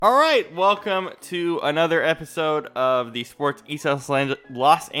All right, welcome to another episode of the Sports East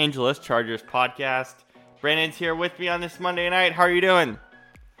Los Angeles Chargers podcast. Brandon's here with me on this Monday night. How are you doing?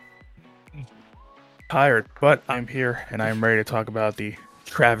 Tired, but I'm here and I'm ready to talk about the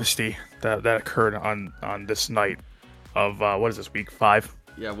travesty that occurred on this night of what is this, week 5?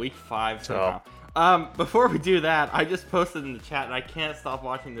 Yeah, week 5 somehow. Before we do that, I just posted in the chat and I can't stop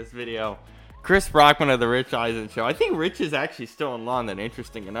watching this video. Chris Brockman of the Rich Eisen Show. I think Rich is actually still in London,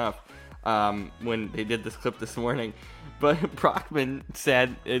 interesting enough, when they did this clip this morning. But Brockman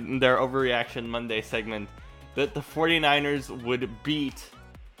said in their Overreaction Monday segment that the 49ers would beat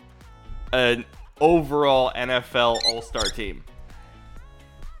an overall NFL All-Star team.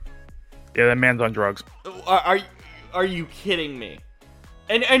 Yeah, that man's on drugs. Are you kidding me?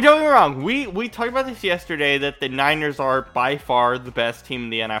 And don't get me wrong, we talked about this yesterday that the Niners are by far the best team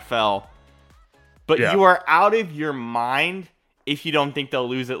in the NFL. But yeah, you are out of your mind if you don't think they'll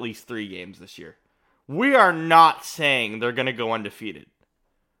lose at least 3 games this year. We are not saying they're going to go undefeated.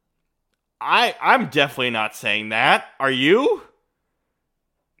 I'm definitely not saying that. Are you?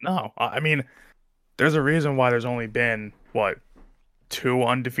 No. I mean, there's a reason why there's only been, 2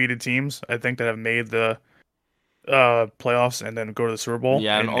 undefeated teams, I think, that have made the playoffs and then go to the Super Bowl.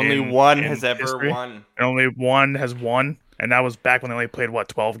 Yeah, and only one has ever won. And only one has won. And that was back when they only played,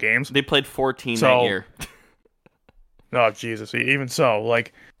 12 games? They played 14 that year. Oh, Jesus. Even so,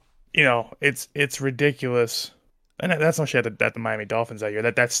 it's ridiculous. And that's no shit at the Miami Dolphins that year.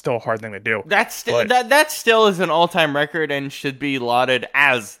 That's still a hard thing to do. That still is an all-time record and should be lauded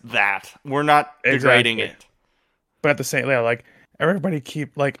as that. We're not degrading it. But at the same, everybody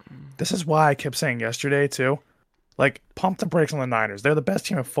this is why I kept saying yesterday, too. Pump the brakes on the Niners. They're the best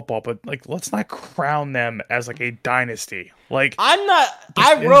team in football, but let's not crown them as a dynasty. I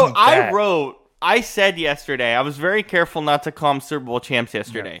said yesterday, I was very careful not to call them Super Bowl champs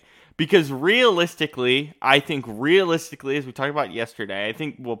yesterday. Yeah. Because realistically, as we talked about yesterday, I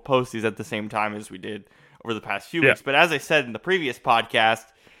think we'll post these at the same time as we did over the past few weeks. But as I said in the previous podcast,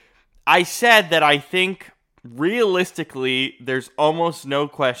 I said that I think realistically, there's almost no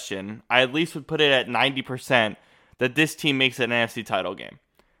question, I at least would put it at 90%, that this team makes an NFC title game.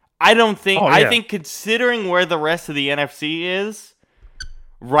 I think considering where the rest of the NFC is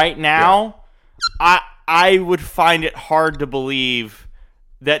right now, I would find it hard to believe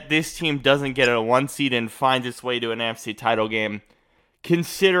that this team doesn't get a 1 seed and finds its way to an NFC title game,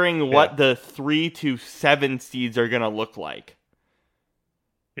 considering what the 3 to 7 seeds are going to look like.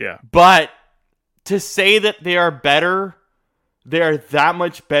 Yeah. But to say that they are that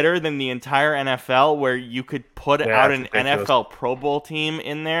much better than the entire NFL, where you could put out an NFL Pro Bowl team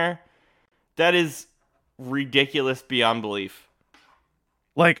in that is ridiculous beyond belief.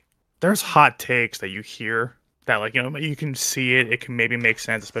 There's hot takes that you hear that, you can see it. It can maybe make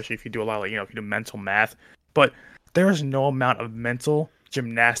sense, especially if you do a lot of, if you do mental math. But there's no amount of mental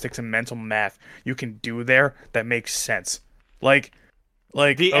gymnastics and mental math you can do there that makes sense. The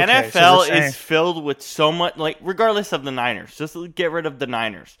NFL is filled with so much, regardless of the Niners, just get rid of the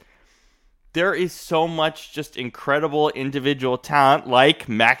Niners. There is so much just incredible individual talent, like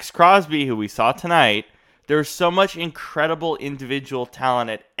Max Crosby, who we saw tonight. There's so much incredible individual talent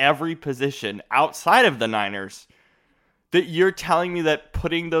at every position outside of the Niners that you're telling me that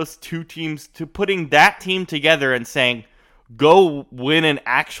putting that team together and saying, go win an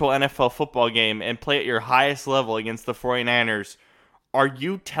actual NFL football game and play at your highest level against the 49ers. Are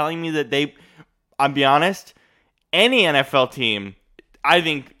you telling me that I'll be honest, any NFL team, I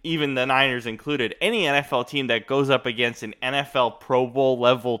think even the Niners included, any NFL team that goes up against an NFL Pro Bowl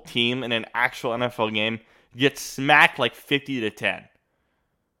level team in an actual NFL game gets smacked 50-10.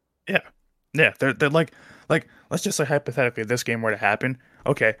 Yeah. Yeah, they're let's just say hypothetically this game were to happen.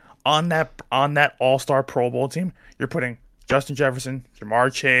 Okay, on that All-Star Pro Bowl team, you're putting Justin Jefferson,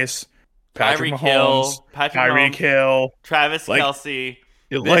 Jamar Chase, Patrick Mahomes, Tyreek Hill, Travis Kelce.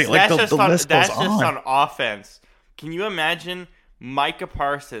 The list goes on. That's just on offense. Can you imagine Micah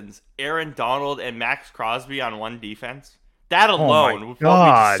Parsons, Aaron Donald, and Max Crosby on one defense? That alone,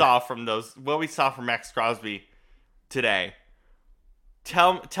 what we saw from Max Crosby today.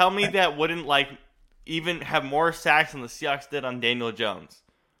 Tell me that wouldn't even have more sacks than the Seahawks did on Daniel Jones.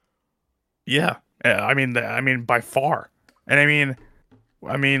 Yeah, I mean by far, and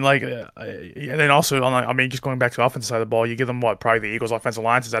and then also, just going back to the offensive side of the ball, you give them probably the Eagles' offensive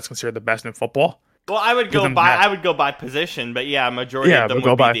line, since that's considered the best in football. Well, I would go by position, but majority of them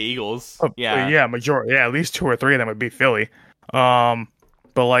would be the Eagles. Majority, at least 2 or 3 of them would be Philly. But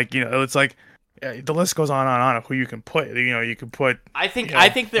it's the list goes on and on of who you can put. You can put. I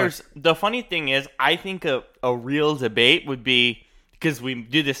think there's the funny thing is, I think a real debate would be because we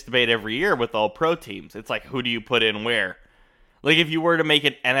do this debate every year with all pro teams. It's like, who do you put in where? Like, if you were to make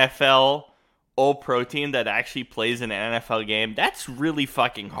an NFL all pro team that actually plays in an NFL game, that's really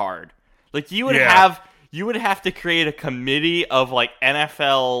fucking hard. Like, you would have to create a committee of like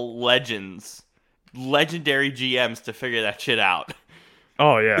NFL legends, legendary GMs to figure that shit out.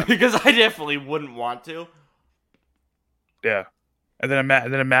 Oh yeah, because I definitely wouldn't want to. yeah. And then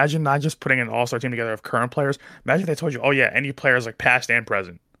imagine not just putting an all-star team together of current players. Imagine if they told you, oh yeah, any players like past and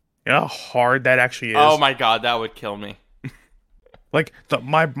present. You know how hard that actually is. Oh my god, that would kill me. Like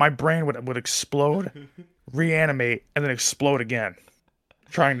my brain would explode, reanimate, and then explode again,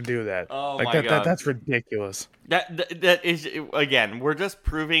 trying to do that. Oh like my god, that's ridiculous. That is, again, we're just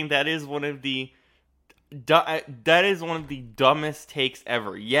proving that is one of the dumbest takes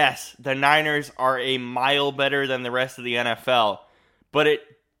ever. Yes, the Niners are a mile better than the rest of the NFL. But it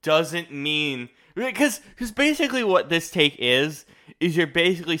doesn't mean... Because basically what this take is you're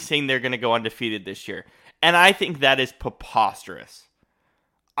basically saying they're going to go undefeated this year. And I think that is preposterous.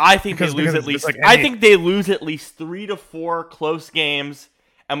 I think they lose at least... I think they lose at least 3 to 4 close games,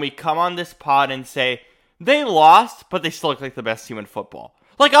 and we come on this pod and say, they lost, but they still look like the best team in football.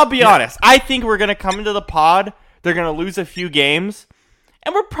 Like, I'll be honest. I think we're going to come into the pod, they're going to lose a few games,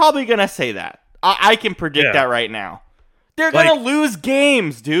 and we're probably going to say that. I can predict that right now. They're gonna lose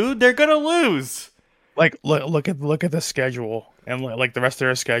games, dude. They're gonna lose. Like, look at the schedule and like the rest of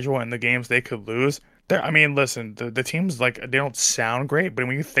their schedule and the games they could lose. I mean, listen, the teams, like, they don't sound great, but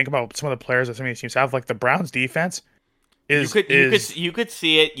when you think about some of the players that some of these teams have, like the Browns defense is you could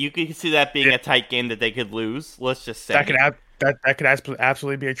see it. You could see that being a tight game that they could lose. Let's just say that could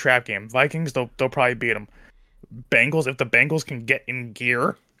absolutely be a trap game. Vikings, they'll probably beat them. Bengals, if the Bengals can get in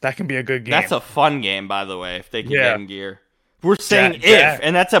gear, that can be a good game. That's a fun game, by the way, if they can get in gear. We're saying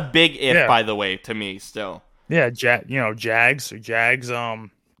and that's a big if, by the way, to me still. Yeah, Jags.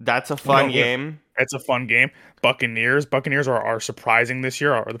 That's a fun game. It's a fun game. Buccaneers are surprising this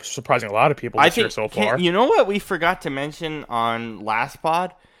year, or surprising a lot of people this year so far. You know what we forgot to mention on last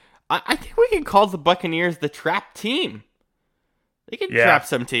pod? I think we can call the Buccaneers the trap team. They can trap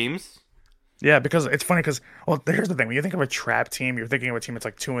some teams. Yeah, because it's funny well, here's the thing. When you think of a trap team, you're thinking of a team that's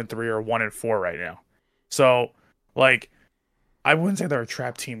like 2-3 or 1-4 right now. So, like, I wouldn't say they're a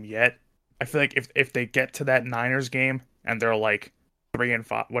trap team yet. I feel like if they get to that Niners game and they're like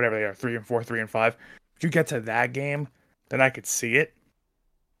 3-5, whatever they are, 3-4, 3-5, if you get to that game, then I could see it.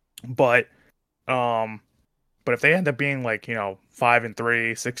 But if they end up being like, 5-3,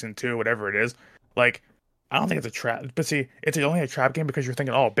 6-2, whatever it is, like, I don't think it's a trap. But see, it's only a trap game because you're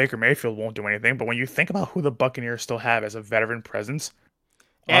thinking, oh, Baker Mayfield won't do anything. But when you think about who the Buccaneers still have as a veteran presence,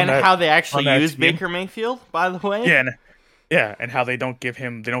 and how they actually use Baker Mayfield, by the way, and how they don't give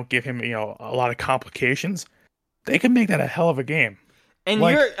him, a lot of complications, they can make that a hell of a game. And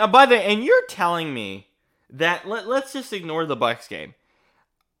you're telling me that let's just ignore the Bucs game.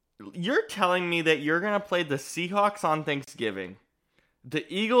 You're telling me that you're gonna play the Seahawks on Thanksgiving, the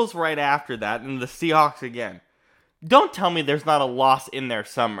Eagles right after that, and the Seahawks again. Don't tell me there's not a loss in there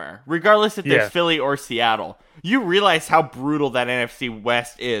somewhere, regardless if there's Philly or Seattle. You realize how brutal that NFC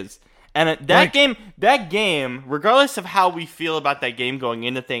West is. And that game, regardless of how we feel about that game going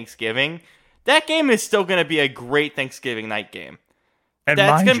into Thanksgiving, that game is still going to be a great Thanksgiving night game. And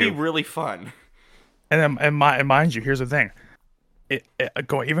that's going to be really fun. And mind you, here's the thing.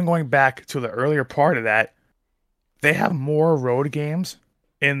 Even going back to the earlier part of that, they have more road games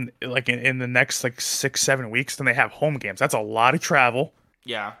in the next 6-7 weeks than they have home games. That's a lot of travel.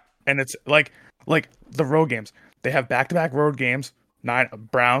 Yeah. And it's like the road games. They have back-to-back road games.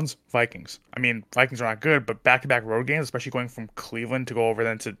 Browns, Vikings. I mean, Vikings are not good, but back-to-back road games, especially going from Cleveland to go over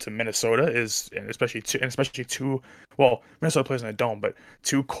then to Minnesota especially two. Well, Minnesota plays in a dome, but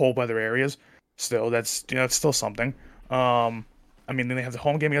 2 cold weather areas. Still, that's still something. I mean, then they have the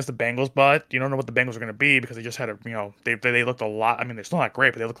home game against the Bengals, but you don't know what the Bengals are going to be because they just had they looked a lot. I mean, they're still not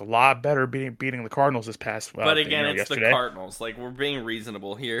great, but they looked a lot better beating the Cardinals this past. But again, it's yesterday. The Cardinals. Like, we're being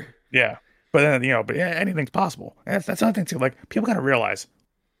reasonable here. Yeah. But then, anything's possible. And that's another thing too. Like, people gotta realize,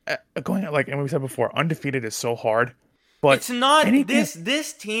 going and we said before, undefeated is so hard. But it's not.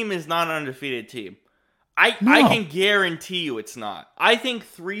 This team is not an undefeated team. I can guarantee you it's not. I think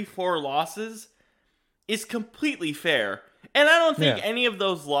 3-4 losses is completely fair, and I don't think any of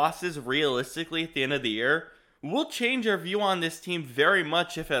those losses, realistically, at the end of the year, will change our view on this team very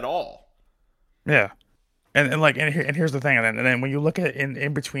much, if at all. Yeah. And here's the thing, and then when you look at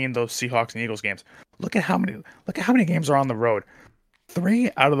in between those Seahawks and Eagles games, look at how many games are on the road.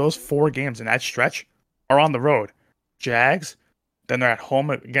 3 out of those 4 games in that stretch are on the road. Jags, then they're at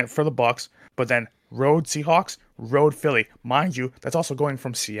home again for the Bucs, but then road Seahawks, road Philly. Mind you, that's also going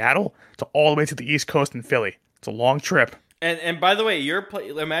from Seattle to all the way to the East Coast in Philly. It's a long trip. And by the way,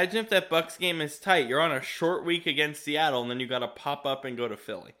 imagine if that Bucks game is tight. You're on a short week against Seattle, and then you got to pop up and go to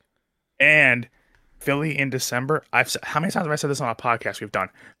Philly. And Philly in December. How many times have I said this on a podcast we've done?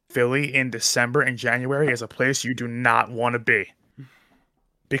 Philly in December and January is a place you do not want to be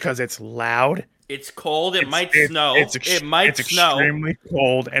because it's loud. It's cold. It might snow. It's extremely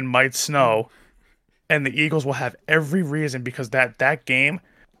cold and might snow. And the Eagles will have every reason because that game.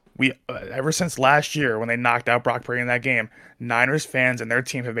 We ever since last year when they knocked out Brock Purdy in that game, Niners fans and their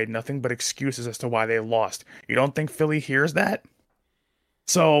team have made nothing but excuses as to why they lost. You don't think Philly hears that?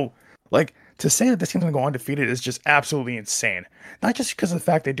 So, like, to say that this team's going to go undefeated is just absolutely insane. Not just because of the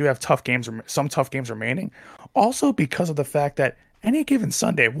fact they do have some tough games remaining, also because of the fact that any given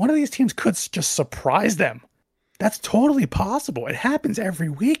Sunday, one of these teams could just surprise them. That's totally possible. It happens every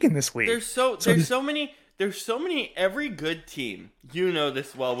week in this league. There's so many. Every good team, you know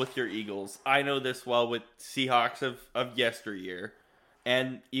this well with your Eagles. I know this well with Seahawks of yesteryear,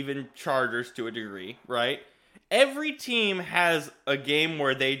 and even Chargers to a degree, right? Every team has a game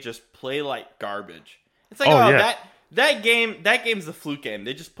where they just play like garbage. It's like, that game's the fluke game.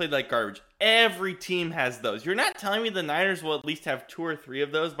 They just played like garbage. Every team has those. You're not telling me the Niners will at least have 2 or 3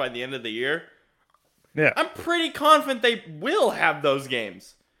 of those by the end of the year? Yeah. I'm pretty confident they will have those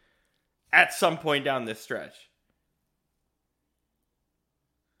games at some point down this stretch.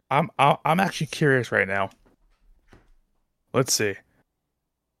 I'm actually curious right now. Let's see.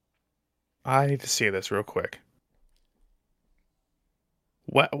 I need to see this real quick.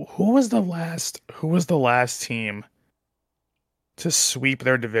 Who was the last team to sweep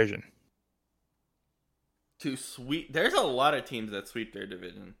their division? There's a lot of teams that sweep their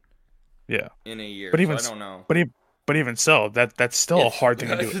division. Yeah. In a year. But even I don't know. But even so, that's still a hard thing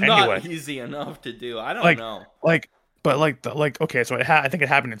to do anyway. It's not easy enough to do. I don't know. Okay, so I think it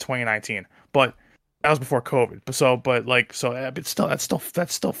happened in 2019, but that was before COVID.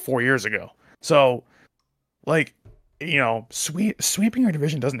 That's still 4 years ago. So, sweeping your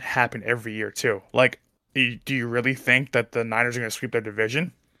division doesn't happen every year too. Do you really think that the Niners are going to sweep their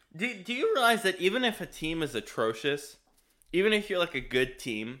division? Do you realize that even if a team is atrocious, even if you're like a good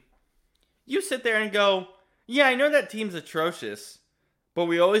team, you sit there and go, yeah, I know that team's atrocious, but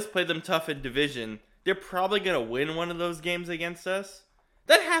we always play them tough in division. They're probably going to win one of those games against us.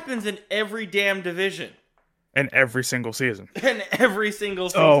 That happens in every damn division. And every single season.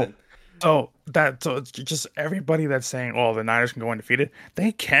 So it's just everybody that's saying, "Oh, the Niners can go undefeated."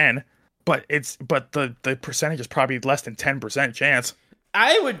 They can, but the percentage is probably less than 10% chance.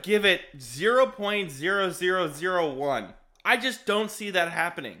 I would give it 0.0001. I just don't see that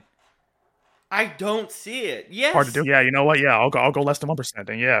happening. I don't see it. Yes. Hard to do. Yeah, you know what? Yeah, I'll go less than 1%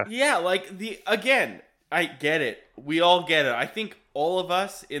 then. Yeah. Yeah, I get it. We all get it. I think all of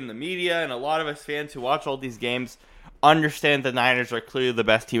us in the media and a lot of us fans who watch all these games understand the Niners are clearly the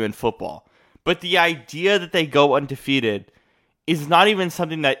best team in football. But the idea that they go undefeated is not even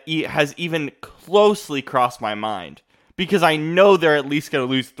something that has even closely crossed my mind. Because I know they're at least going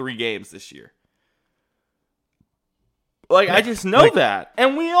to lose 3 games this year. I just know that.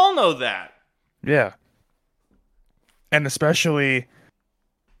 And we all know that. Yeah. And especially,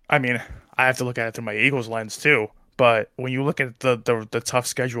 I have to look at it through my Eagles lens too. But when you look at the tough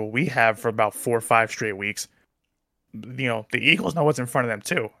schedule we have for about 4 or 5 straight weeks, the Eagles know what's in front of them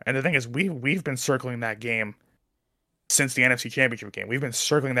too. And the thing is, we've been circling that game since the NFC Championship game. We've been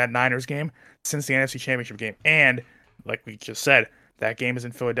circling that Niners game since the NFC Championship game. And like we just said, that game is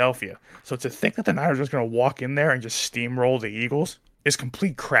in Philadelphia. So to think that the Niners are just going to walk in there and just steamroll the Eagles is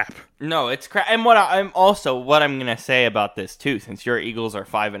complete crap. No, it's crap. And what I'm going to say about this too, since your Eagles are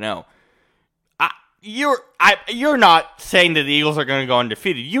 5-0, you're not saying that the Eagles are going to go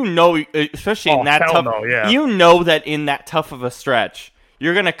undefeated. You know, especially in that tough. No, yeah. You know that in that tough of a stretch,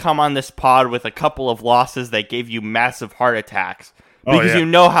 you're going to come on this pod with a couple of losses that gave you massive heart attacks because you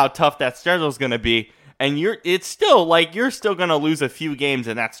know how tough that schedule is going to be, and you're still going to lose a few games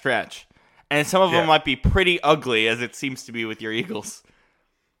in that stretch, and some of them might be pretty ugly, as it seems to be with your Eagles.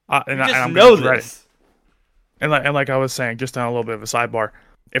 And know this. And like I was saying, just on a little bit of a sidebar,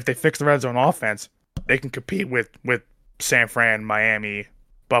 if they fix the red zone offense, they can compete with San Fran, Miami,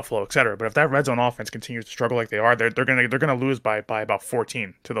 Buffalo, etc. But if that red zone offense continues to struggle like they are, they're gonna lose by about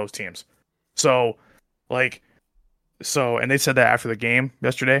 14 to those teams. And they said that after the game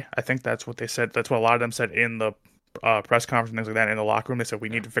yesterday. I think that's what they said. That's what a lot of them said in the press conference and things like that in the locker room. They said we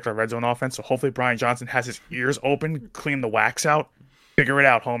need to fix our red zone offense. So hopefully Brian Johnson has his ears open, clean the wax out, figure it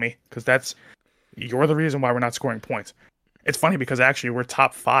out, homie, because you're the reason why we're not scoring points. It's funny because actually we're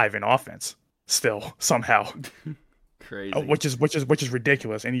top 5 in offense. still somehow, Crazy. which is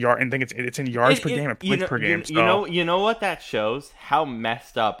ridiculous. And I think it's in yards per game and points per game. You know what that shows? How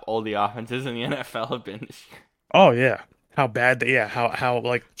messed up all the offenses in the NFL have been this year. Oh yeah, how bad how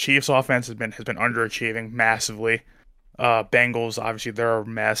like Chiefs offense has been underachieving massively. Bengals obviously they're a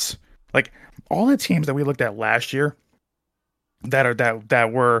mess. Like all the teams that we looked at last year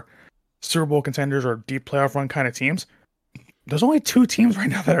that were Super Bowl contenders or deep playoff run kind of teams. There's only 2 teams right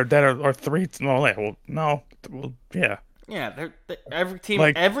now that are 3. Yeah. Yeah, every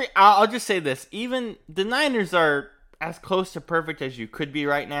team. I'll just say this: even the Niners are as close to perfect as you could be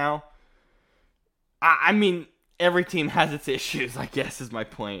right now. I mean, every team has its issues. I guess is my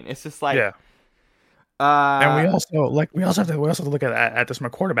point. It's just like, yeah. And we also have to look at this from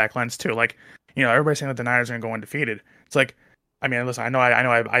a quarterback lens too. Like, everybody's saying that the Niners are going to go undefeated. It's like, I mean, listen, I know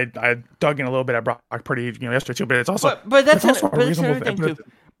I dug in a little bit at Brock Purdy, yesterday too, but it's also but that's another thing too.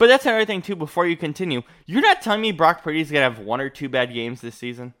 But that's another thing too. Before you continue, you're not telling me Brock Purdy's gonna have 1 or 2 bad games this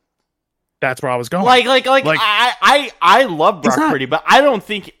season. That's where I was going. I love Brock Purdy, but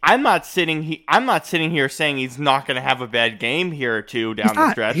I'm not sitting here saying he's not gonna have a bad game here or 2 down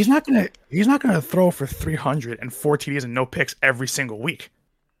the stretch. He's not gonna throw for 300 and 4 TDs and no picks every single week.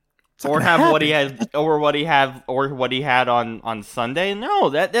 Or have what he had on Sunday.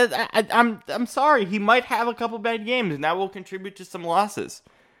 No, I'm sorry. He might have a couple bad games, and that will contribute to some losses.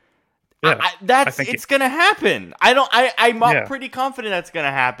 Yeah, it's gonna happen. I'm pretty confident that's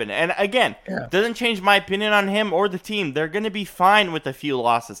gonna happen. And again, doesn't change my opinion on him or the team. They're gonna be fine with a few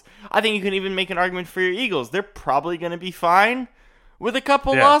losses. I think you can even make an argument for your Eagles. They're probably gonna be fine with a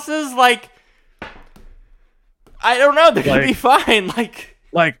couple losses. Like, I don't know. They're gonna be fine. Like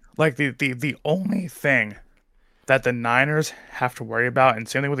the only thing that the Niners have to worry about, and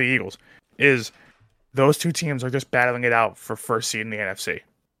same thing with the Eagles, is those 2 teams are just battling it out for first seed in the NFC.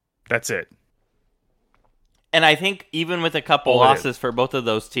 That's it. And I think even with a couple losses for both of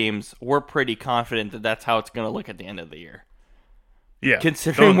those teams, we're pretty confident that that's how it's going to look at the end of the year. Yeah.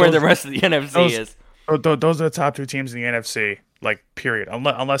 Considering where the rest of the NFC is. Those are the top 2 teams in the NFC, like, period.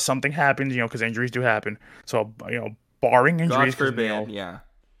 Unless something happens, because injuries do happen. So, barring injuries. God forbid, yeah.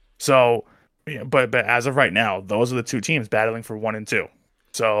 So, but as of right now, those are the 2 teams battling for 1 and 2.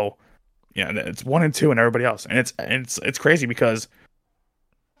 So, it's 1 and 2 and everybody else. And it's crazy because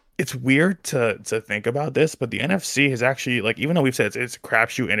it's weird to think about this, but the NFC has actually, like, even though we've said it's a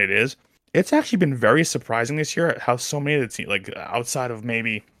crapshoot, and it's actually been very surprising this year at how so many of the teams, like, outside of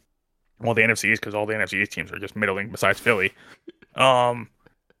maybe, well, the NFC East, because all the NFC East teams are just middling besides Philly,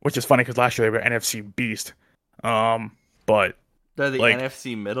 which is funny because last year they were NFC beast, but they're the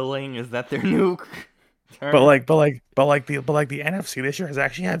NFC middling. Is that their new term? But the NFC this year has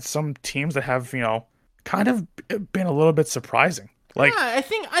actually had some teams that have kind of been a little bit surprising. Like, yeah, I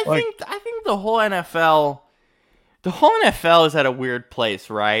think the whole NFL is at a weird place,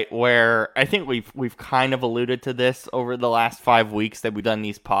 right? Where I think we've kind of alluded to this over the last 5 weeks that we've done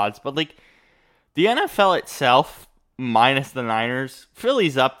these pods, but like the NFL itself, minus the Niners,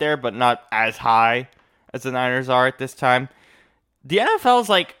 Philly's up there, but not as high as the Niners are at this time. The NFL is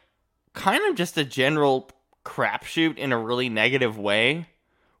like kind of just a general crapshoot in a really negative way,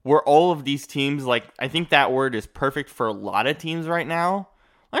 where all of these teams, like, I think that word is perfect for a lot of teams right now.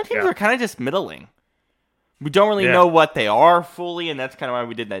 A lot of teams are kind of just middling. We don't really know what they are fully, and that's kind of why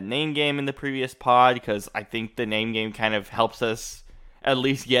we did that name game in the previous pod, because I think the name game kind of helps us at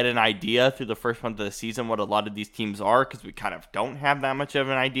least get an idea through the first month of the season what a lot of these teams are, because we kind of don't have that much of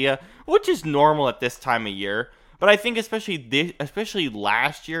an idea, which is normal at this time of year. But I think especially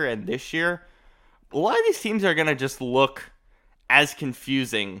last year and this year, a lot of these teams are going to just look as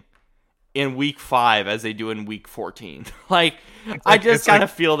confusing in week 5 as they do in week 14. I just kind of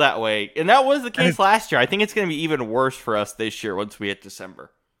feel that way. And that was the case last year. I think it's going to be even worse for us this year once we hit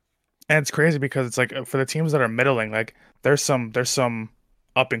December. And it's crazy because it's like for the teams that are middling, like there's some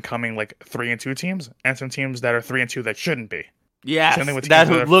up and coming like 3-2 teams and some teams that are 3-2 that shouldn't be. Yeah, there's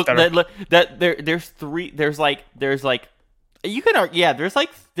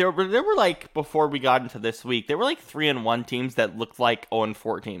there were like before we got into this week, there were like 3-1 teams that looked like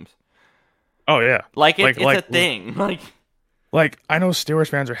 0-4 teams. Oh yeah, it's a thing. Like I know Steelers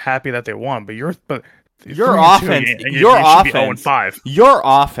fans are happy that they won, but your offense, your offense, 0-5. Your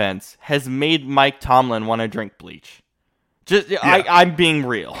offense has made Mike Tomlin want to drink bleach. I'm being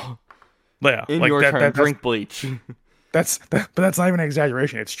real. Yeah, in your turn, drink bleach. But that's not even an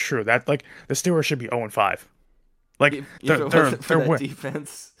exaggeration. It's true. That like the Steelers should be 0-5. Like they're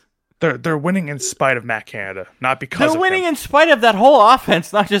defense. They're winning in spite of Matt Canada, not because they're winning in spite of that whole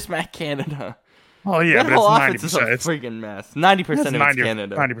offense, not just Matt Canada. Oh yeah, That but it's whole offense is a 90%. It's freaking mess. 90% of it's 90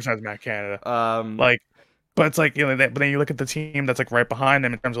 Canada. 90% is Matt Canada. Um, Like, but it's like but then you look at the team that's like right behind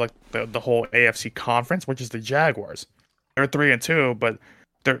them in terms of like the whole AFC conference, which is the Jaguars. They're 3-2, but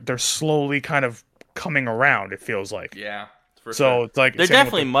they're slowly kind of coming around. It feels like. yeah, for So sure. it's like They're same with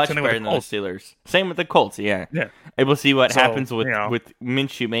definitely the- much same thing better with than the Colts. Steelers. Same with the Colts, yeah. Yeah. And we'll see what So, happens with you know.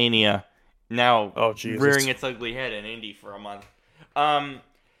 Minshew Mania now Oh, Jesus. rearing its ugly head in Indy for a month.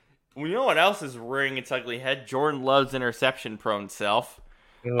 We know what else is rearing its ugly head? Jordan Love's interception-prone self.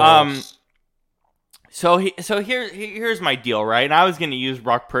 Ugh. So here's my deal, right? And I was going to use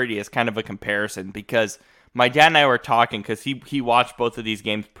Brock Purdy as kind of a comparison because my dad and I were talking because he watched both of these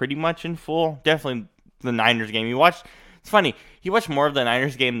games pretty much in full. Definitely the Niners game. It's funny, he watched more of the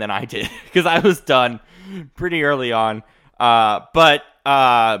Niners game than I did because I was done pretty early on. But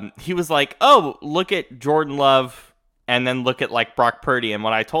he was like, oh, look at Jordan Love and then look at like Brock Purdy. And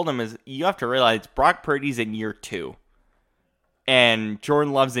what I told him is you have to realize Brock Purdy's in year 2 and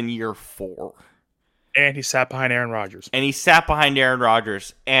Jordan Love's in year 4. And he sat behind Aaron Rodgers.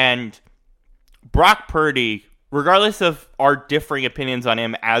 And Brock Purdy, regardless of our differing opinions on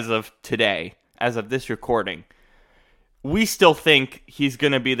him as of today, as of this recording, we still think he's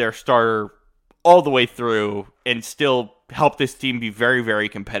going to be their starter all the way through and still help this team be very, very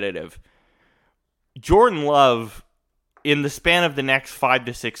competitive. Jordan Love, in the span of the next 5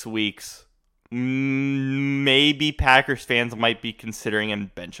 to 6 weeks, maybe Packers fans might be considering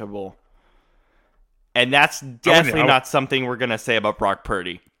him benchable. And that's definitely not something we're going to say about Brock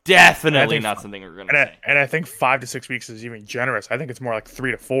Purdy. Definitely not something we're going to say. And I think 5 to 6 weeks is even generous. I think it's more like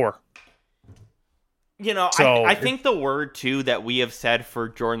 3 to 4. You know, so, I think the word, too, that we have said for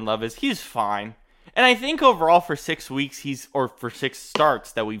Jordan Love is he's fine. And I think overall for 6 weeks, or for 6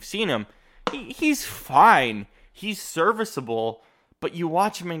 starts that we've seen him, he's fine. He's serviceable. But you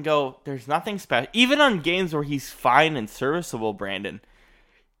watch him and go, there's nothing special. Even on games where he's fine and serviceable, Brandon,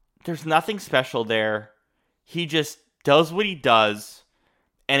 there's nothing special there. He just does what he does,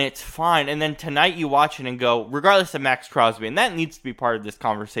 and it's fine. And then tonight you watch it and go, regardless of Max Crosby, and that needs to be part of this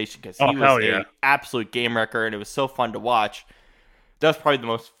conversation because he was an absolute game wrecker, and it was so fun to watch. That's probably the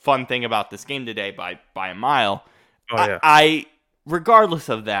most fun thing about this game today by a mile. Oh, yeah. I regardless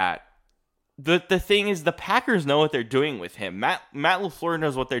of that, the thing is the Packers know what they're doing with him. Matt LaFleur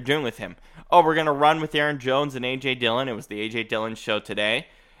knows what they're doing with him. Oh, we're going to run with Aaron Jones and A.J. Dillon. It was the A.J. Dillon show today.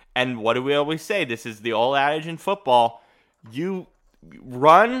 And what do we always say? This is the old adage in football. You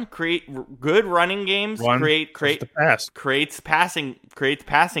run, create good running games, creates passing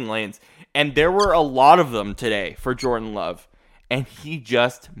lanes. And there were a lot of them today for Jordan Love. And he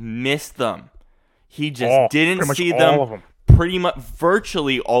just missed them. He just didn't see them. Pretty much,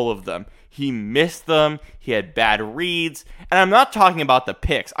 virtually all of them. He missed them. He had bad reads. And I'm not talking about the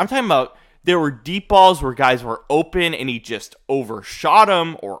picks. I'm talking about there were deep balls where guys were open and he just overshot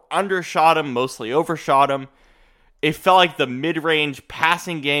them or undershot them, mostly overshot them. It felt like the mid-range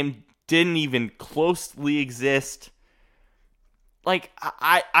passing game didn't even closely exist. Like,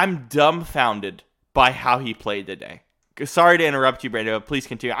 I'm dumbfounded by how he played today. Sorry to interrupt you, Brandon, but please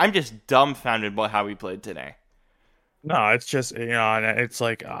continue. I'm just dumbfounded by how he played today. No, it's just, it's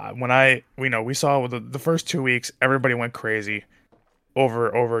like we saw the first 2 weeks, everybody went crazy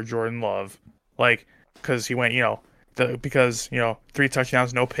over Jordan Love, like, because he went, 3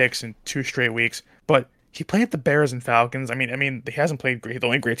 touchdowns, no picks in 2 straight weeks. But he played the Bears and Falcons. I mean, he hasn't played great. The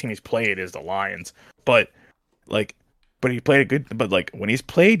only great team he's played is the Lions. But he played a good. But like when he's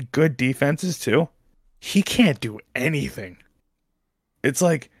played good defenses too, he can't do anything. It's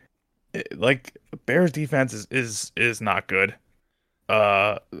like Bears defense is not good.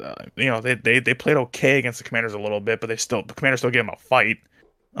 They played okay against the Commanders a little bit, but the Commanders still gave them a fight.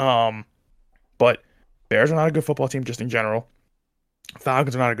 But Bears are not a good football team just in general.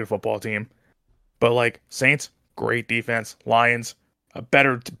 Falcons are not a good football team. But like Saints, great defense. Lions,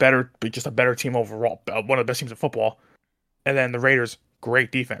 just a better team overall. One of the best teams in football. And then the Raiders,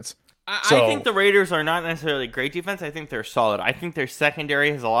 great defense. I think the Raiders are not necessarily great defense. I think they're solid. I think their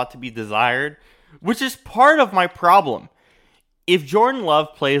secondary has a lot to be desired, which is part of my problem. If Jordan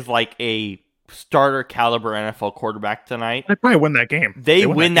Love plays like a starter caliber NFL quarterback tonight, they probably win that game. They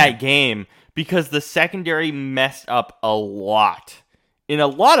win that game because the secondary messed up a lot in a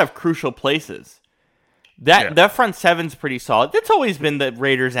lot of crucial places. That front seven's pretty solid. That's always been the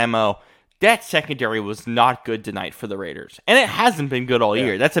Raiders' MO. That secondary was not good tonight for the Raiders. And it hasn't been good all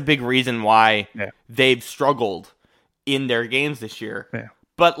year. That's a big reason why they've struggled in their games this year. Yeah.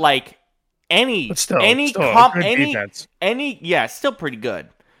 But like still pretty good.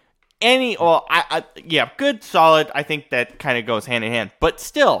 Good, solid, I think that kind of goes hand in hand. But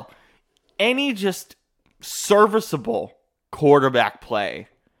still, any just serviceable quarterback play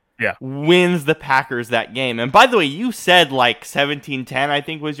wins the Packers that game. And by the way, you said like 17-10, I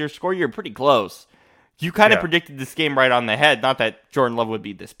think was your score. You're pretty close. You kind of predicted this game right on the head. Not that Jordan Love would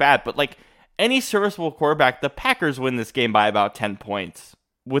be this bad, but like any serviceable quarterback, the Packers win this game by about 10 points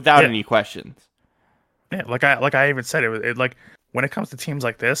without any questions. Yeah, like I even said, it like when it comes to teams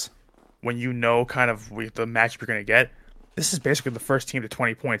like this, when you know kind of the matchup you're going to get, this is basically the first team to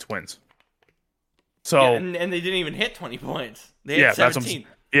 20 points wins. So and they didn't even hit 20 points. They hit 17.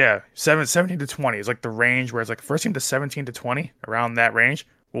 17 to 20 is like the range where it's like first team to 17 to 20 around that range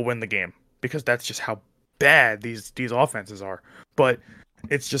will win the game because that's just how bad these offenses are. But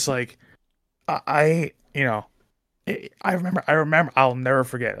it's just like I remember I'll never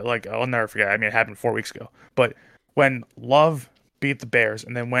forget. I mean, it happened 4 weeks ago. But when Love beat the Bears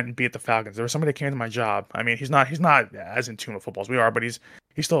and then went and beat the Falcons, there was somebody that came to my job. I mean, he's not as in tune with football as we are, but he's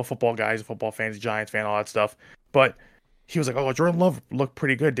still a football guy. He's a football fan. He's a Giants fan, all that stuff. But he was like, "Oh, Jordan Love looked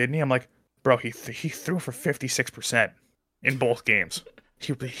pretty good, didn't he?" I'm like, "Bro, he threw for 56% in both games.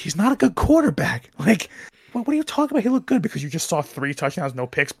 He's not a good quarterback. Like, what are you talking about? He looked good because you just saw 3 touchdowns, no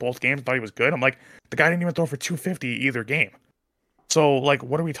picks, both games. Thought he was good." I'm like, the guy didn't even throw for 250 either game. So, like,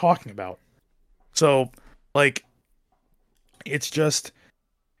 what are we talking about? So, like, it's just,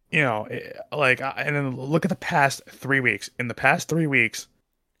 and then look at the past 3 weeks. In the past 3 weeks,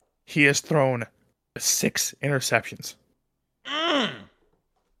 he has thrown 6 interceptions.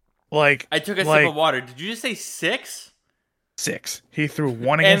 Like, I took a sip of water. Did you just say 6? 6. He threw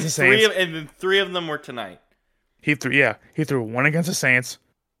 1 against the Saints. And then 3 of them were tonight. He threw 1 against the Saints.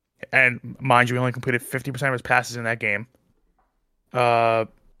 And mind you, he only completed 50% of his passes in that game. Oh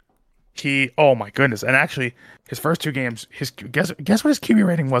my goodness. And actually, his first 2 games, guess what his QB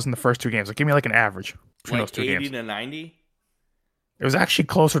rating was in the first 2 games? Like, give me like an average between those 2 games. 80 to 90? It was actually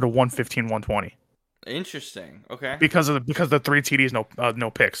closer to 115, 120. Interesting. Okay. Because of the 3 TDs,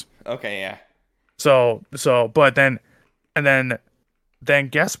 no picks. Okay, yeah. But then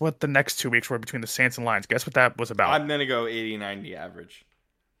guess what the next 2 weeks were between the Saints and Lions? Guess what that was about? I'm gonna go 80, 90 average.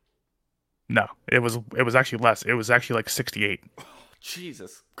 No, it was actually less. It was actually like 68. Oh,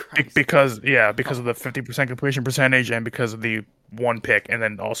 Jesus Christ. Because of the 50% completion percentage and because of the 1 pick and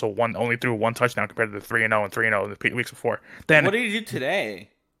then also only threw 1 touchdown compared to the 3-0 and 3-0 the weeks before. Then what did he do today?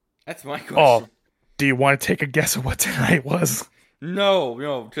 That's my question. Oh, do you want to take a guess of what tonight was?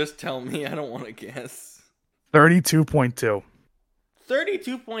 No, just tell me. I don't want to guess. 32.2.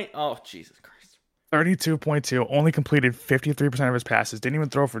 32. Oh, Jesus Christ. 32.2. Only completed 53% of his passes. Didn't even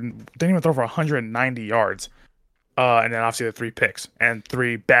throw for 190 yards. And then obviously the 3 picks and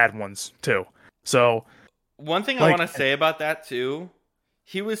 3 bad ones too. So one thing I want to say about that too,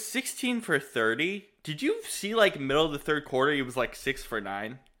 he was 16 for 30. Did you see like middle of the third quarter? He was like 6 for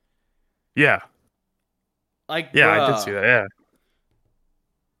 9. Yeah. Like, yeah, I did see that. Yeah.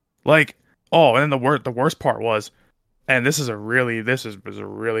 Like, and then the worst part was, and this was a really bad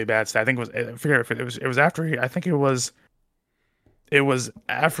stat. I think it was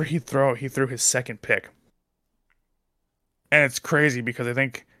after he threw his second pick. And it's crazy because I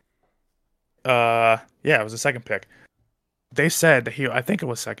think, it was the second pick. They said that I think it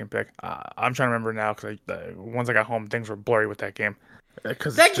was second pick. I'm trying to remember now because once I got home, things were blurry with that game.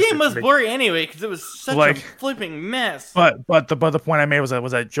 That game was blurry anyway because it was such a flipping mess. But the point I made was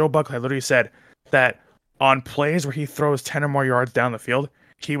that Joe Buckley literally said that on plays where he throws 10 or more yards down the field,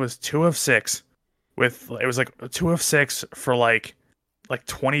 he was 2 of 6 for like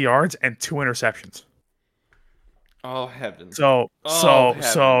 20 yards and 2 interceptions. Oh heavens! Yeah,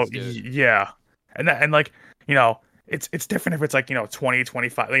 and it's different if it's like 20,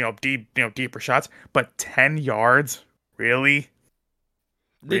 25, deeper shots, but 10 yards really.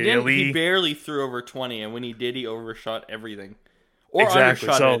 He barely threw over 20, and when he did, he overshot everything, or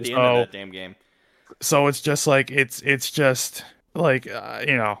undershot it at the end of that damn game. So it's just like it's just like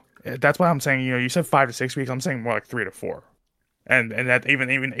that's why I'm saying you said 5 to 6 weeks. I'm saying more like 3 to 4. And that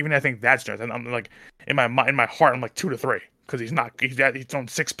even I think that's just, and I'm like in my heart I'm like 2 to 3 because he's thrown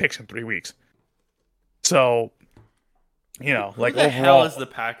 6 picks in 3 weeks. So, Who the overall, hell is the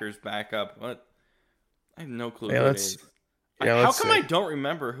Packers backup? What? I have no clue who it is. How come I don't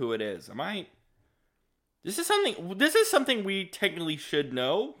remember who it is? This is something we technically should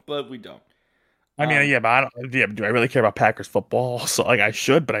know, but we don't. I mean, but I don't. Yeah, do I really care about Packers football? So I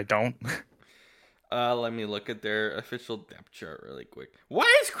should, but I don't. Let me look at their official depth chart really quick.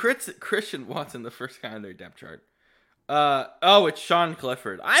 Why is Christian Watson the first guy on their depth chart? It's Sean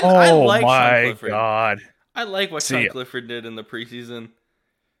Clifford. I like Sean Clifford. Oh my god! I like what Sean Clifford did in the preseason.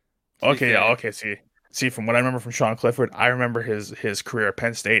 Okay, see, See, from what I remember from Sean Clifford, I remember his career at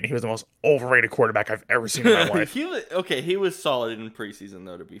Penn State, and he was the most overrated quarterback I've ever seen in my life. He was solid in preseason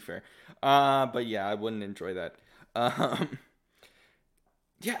though, to be fair. But yeah, I wouldn't enjoy that.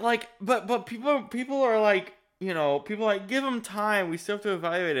 Yeah, like, but people are like, people are like, give him time. We still have to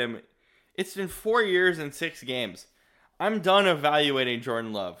evaluate him. It's been 4 years and 6 games. I'm done evaluating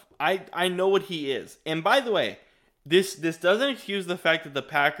Jordan Love. I know what he is. And by the way, this doesn't excuse the fact that the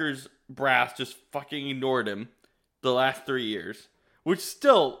Packers brass just fucking ignored him the last 3 years, which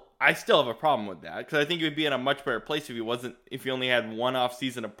I still have a problem with that, because I think he would be in a much better place if he only had one off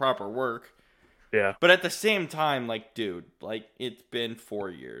season of proper work. Yeah. But at the same time, like, dude, like, it's been 4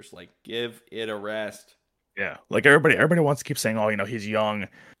 years. Like, give it a rest. Yeah. Like, everybody wants to keep saying, oh, he's young.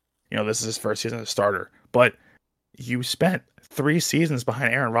 This is his first season as a starter. But you spent 3 seasons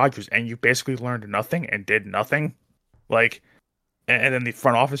behind Aaron Rodgers, and you basically learned nothing and did nothing. Like, and then the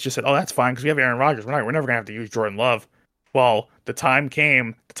front office just said, oh, that's fine, because we have Aaron Rodgers. We're never going to have to use Jordan Love. Well, the time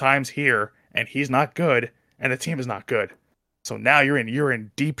came, the time's here, and he's not good, and the team is not good. So now you're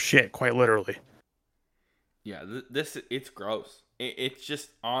in deep shit, quite literally. Yeah, it's gross. It's just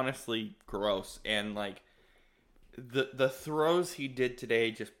honestly gross. And, like, the throws he did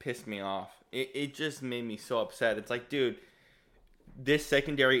today just pissed me off. It just made me so upset. It's like, dude, this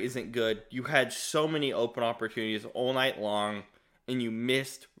secondary isn't good. You had so many open opportunities all night long, and you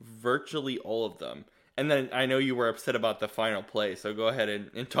missed virtually all of them. And then I know you were upset about the final play, so go ahead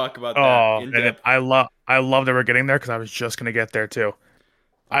and talk about that in depth. I love that we're getting there, because I was just going to get there too.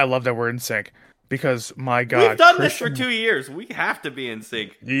 I love that we're in sync. Because, my God, we've done this for 2 years. We have to be in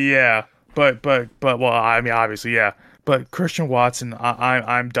sync. Yeah, but well, I mean, obviously, yeah. But Christian Watson,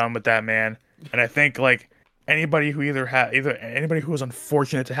 I'm done with that man. And I think, like, anybody who anybody who was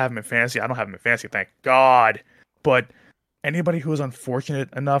unfortunate to have him in fantasy, I don't have him in fantasy, thank God. But anybody who was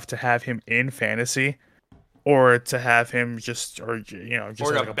unfortunate enough to have him in fantasy, or to have him just or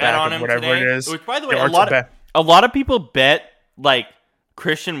like a bet on him whatever today, it is. Which, by the way, a lot of people bet, like,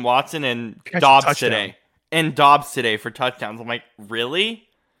 Christian Watson and Dobbs today for touchdowns. I'm like, really?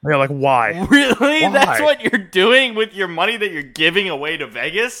 Yeah, like, why? Really? Why? That's what you're doing with your money that you're giving away to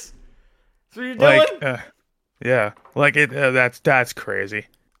Vegas? That's what you're doing? Yeah, like, that's crazy.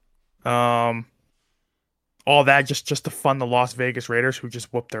 All that just to fund the Las Vegas Raiders, who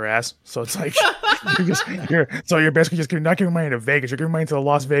just whooped their ass. So it's like you're basically just not giving money to Vegas. You're giving money to the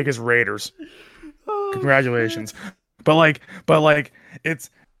Las Vegas Raiders. Congratulations. But it's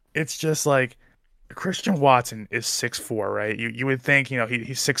just like, Christian Watson is 6'4", right? You would think, he's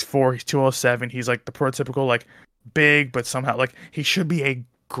 6'4", he's 207, he's like the prototypical, like, big, but somehow, like, he should be a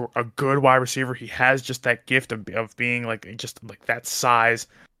good wide receiver. He has just that gift of being, like, just like that size.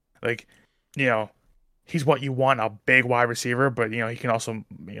 Like, he's what you want, a big wide receiver, but he can also,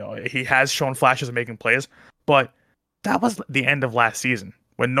 he has shown flashes of making plays. But that was the end of last season,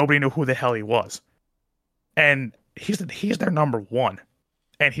 when nobody knew who the hell he was. And he's their number one,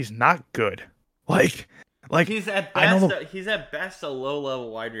 and he's not good. Like he's at best a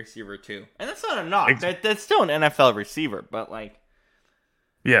low-level wide receiver too, and that's not a knock. That's still an NFL receiver, but, like,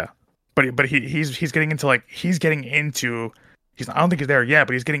 yeah, but he's getting into, like, I don't think he's there yet,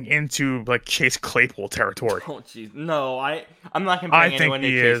 but he's getting into, like, Chase Claypool territory. Oh jeez, no, I'm not comparing anyone to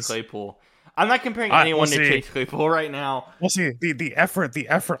Chase Claypool. I'm not comparing anyone to Chase Claypool right now. We'll see. The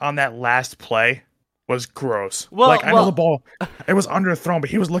effort on that last play was gross. I know the ball, it was underthrown, but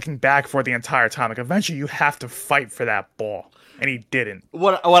he was looking back for it the entire time. Like, eventually you have to fight for that ball, and he didn't.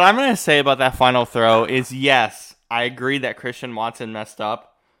 What I'm going to say about that final throw is, yes, I agree that Christian Watson messed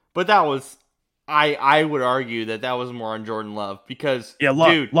up, but that was, I would argue that was more on Jordan Love, because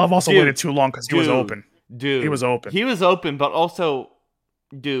Love also waited too long because he was open. He was open, but also,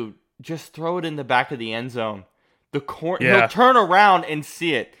 dude, just throw it in the back of the end zone. He'll turn around and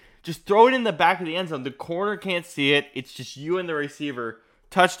see it. Just throw it in the back of the end zone. The corner can't see it. It's just you and the receiver.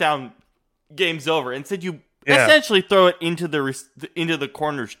 Touchdown. Game's over. Instead, you essentially throw it into the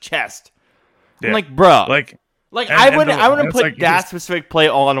corner's chest. Yeah. I'm like, bro. I wouldn't put that specific play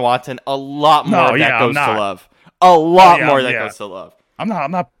all on Watson. A lot more that goes to Love. A lot more that goes to Love. I'm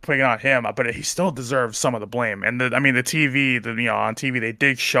not putting it on him, but he still deserves some of the blame. And the TV, on TV, they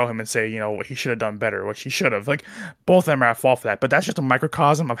did show him and say, he should have done better, which he should have. Like, both of them are at fault for that. But that's just a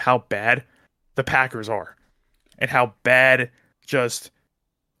microcosm of how bad the Packers are, and how bad just,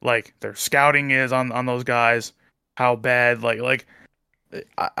 like, their scouting is on those guys. How bad,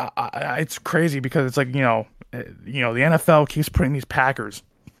 it's crazy, because it's like, the NFL keeps putting these Packers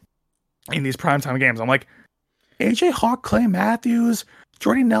in these primetime games. I'm like, AJ Hawk, Clay Matthews,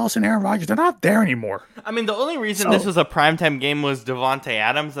 Jordy Nelson, Aaron Rodgers, they're not there anymore. I mean, the only reason this was a primetime game was Devontae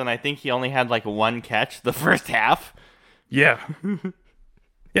Adams, and I think he only had like one catch the first half. Yeah.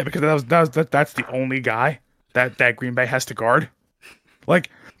 Yeah, because that's the only guy that Green Bay has to guard.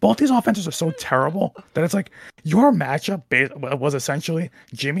 Like, both these offenses are so terrible that it's like your matchup was essentially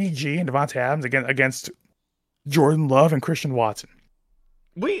Jimmy G and Devontae Adams against Jordan Love and Christian Watson.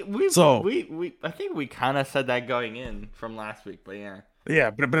 I think we kind of said that going in from last week, but yeah.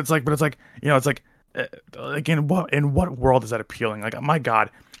 Yeah, but it's like in what world is that appealing? Like, my God,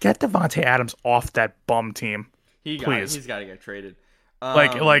 get Devontae Adams off that bum team. He's got to get traded.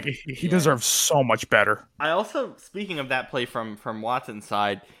 He deserves so much better. I also, speaking of that play from Watson's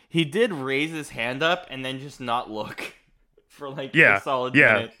side, he did raise his hand up and then just not look for a solid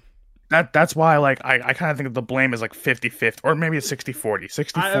minute. That's why I kind of think the blame is like 50-50 or maybe a 60-40.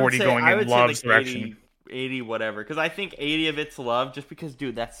 60-40 going in Love's direction. 80 whatever, because I think 80 of it's Love, just because,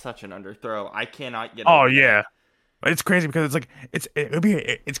 dude, that's such an underthrow. I cannot get over that. It's crazy because it's like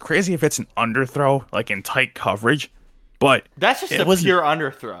it's crazy if it's an underthrow like in tight coverage, but that's just a pure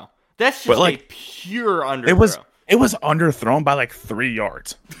underthrow. That's just a pure underthrow. It was underthrown by like 3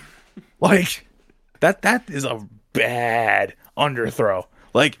 yards. Like that is a bad underthrow.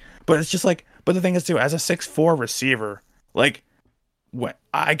 Like, but it's just like, but the thing is too, as a 6'4" receiver, like, when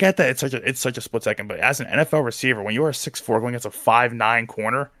I get that it's such a split second, but as an NFL receiver, when you are a 6'4" going against a 5'9"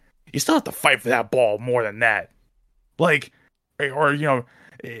 corner, you still have to fight for that ball more than that. Like, or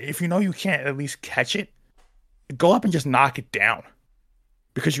if you know you can't at least catch it, go up and just knock it down,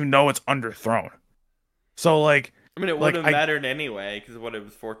 because you know it's underthrown. So like, I mean, it wouldn't have mattered anyway because what it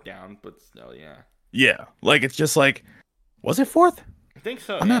was 4th down, but still, yeah. Yeah, like it's just like, was it 4th? I think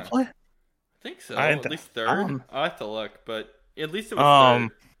so. On that play, I think so. At least 3rd. I'll have to look, but at least it was 3rd.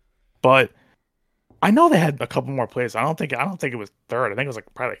 But I know they had a couple more plays. I don't think it was 3rd. I think it was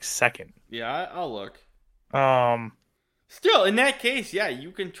probably 2nd. Yeah, I'll look. Still, in that case, yeah,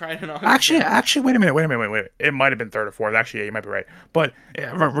 you can try to knock. Actually, wait a minute. It might have been 3rd or 4th. Actually, yeah, you might be right. But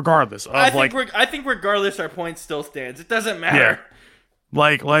regardless, I think regardless, our point still stands. It doesn't matter.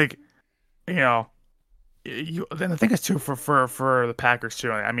 Yeah. Then the thing is too for the Packers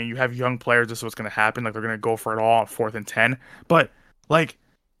too. I mean, you have young players. This is what's going to happen. Like, they're going to go for it all on 4th and 10. But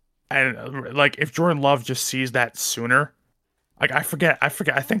if Jordan Love just sees that sooner, I forget. I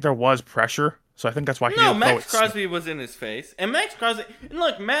think there was pressure. So I think that's why he didn't Max Crosby was in his face. And Max Crosby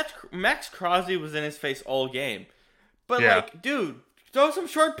was in his face all game. But, dude, throw some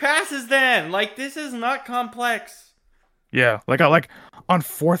short passes then. Like, this is not complex. Yeah, like on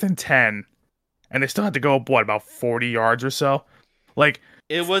 4th and 10, and they still had to go, about 40 yards or so. Like,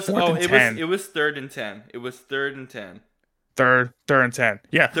 it was 3rd and 10. It was 3rd and 10. Third and 10.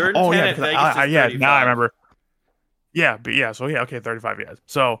 Yeah. 3rd and 10 at Vegas is 35. Now I remember. Yeah, but yeah, so yeah, okay, 35 yards.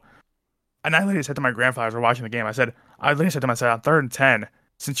 So, and I literally said to my grandfather as we're watching the game, I literally said to him, on 3rd and 10,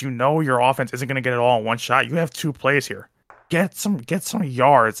 since you know your offense isn't going to get it all in one shot, you have 2 plays here. Get some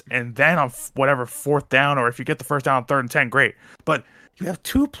yards, and then on whatever 4th down, or if you get the first down on 3rd and 10, great. But you have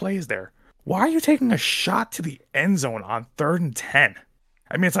 2 plays there. Why are you taking a shot to the end zone on 3rd and 10?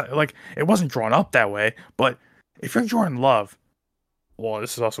 I mean, it's not, like, it wasn't drawn up that way, but if you're Jordan Love, well,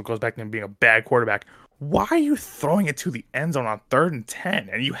 this also goes back to him being a bad quarterback. Why are you throwing it to the end zone on 3rd and 10?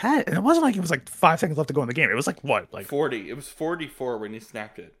 And it wasn't like it was like 5 seconds left to go in the game. It was like what? Like 40. It was 44 when he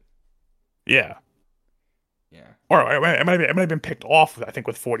snapped it. Yeah. Yeah. Or it might have been picked off, I think,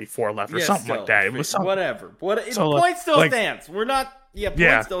 with 44 left or something like that. It was something. Whatever. Point still stands. We're not. Yeah,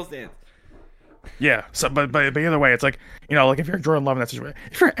 point still stands. Yeah. So, but either way, it's like, if you're Jordan Love in that situation,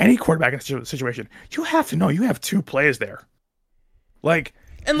 if you're any quarterback in that situation, you have to know you have 2 plays there. Like.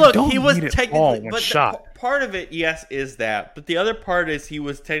 And look, he was technically, but part of it, yes, is that. But the other part is he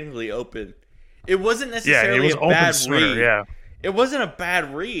was technically open. It wasn't necessarily a bad read. Yeah. It wasn't a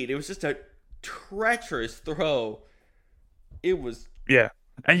bad read. It was just a treacherous throw. It was. Yeah.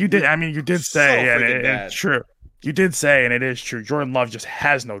 And you did say, and it's true. You did say, and it is true, Jordan Love just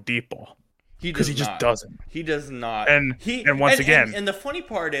has no deep ball. Because he just doesn't. He does not. And once again. And the funny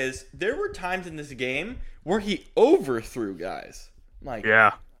part is, there were times in this game where he overthrew guys. Like,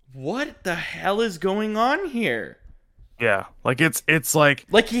 yeah, what the hell is going on here? Yeah, like it's like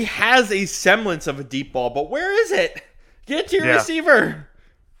he has a semblance of a deep ball, but where is it? Get to your receiver.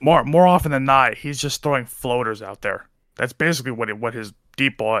 More often than not, he's just throwing floaters out there. That's basically what his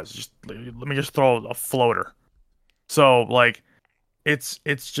deep ball is. Just let me just throw a floater. So like, it's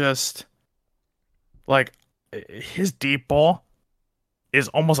just like his deep ball is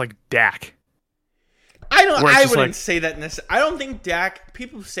almost like Dak. I wouldn't say that necessarily. I don't think Dak.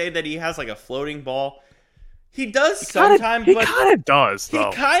 People say that he has like a floating ball. He does sometimes, He but kind of does, he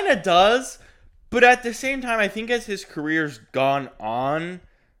though. kind of does. But at the same time, I think as his career's gone on,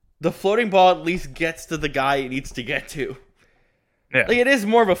 the floating ball at least gets to the guy it needs to get to. Yeah. Like, it is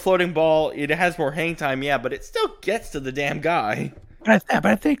more of a floating ball. It has more hang time, yeah, but it still gets to the damn guy. But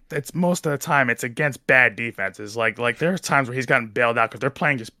I think it's most of the time it's against bad defenses. Like there's times where he's gotten bailed out because they're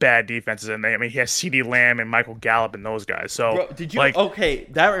playing just bad defenses, and he has CeeDee Lamb and Michael Gallup and those guys. So, Bro, did you? Okay,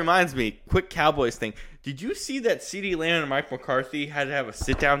 that reminds me. Quick Cowboys thing. Did you see that CeeDee Lamb and Mike McCarthy had to have a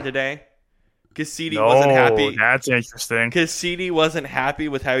sit down today? Because CeeDee wasn't happy. That's interesting. Because CeeDee wasn't happy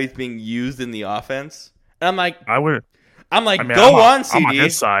with how he's being used in the offense. And I'm like, I mean, go on, CeeDee. I'm on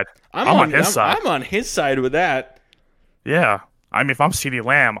his side. I'm on his side with that. Yeah. I mean, if I'm CeeDee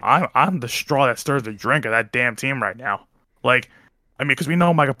Lamb, I'm the straw that stirs the drink of that damn team right now. Like, I mean, because we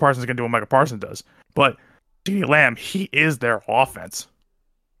know Micah Parsons is going to do what Micah Parsons does. But CeeDee Lamb, he is their offense.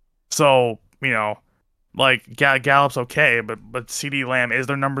 So, like, Gallup's okay, but CeeDee Lamb is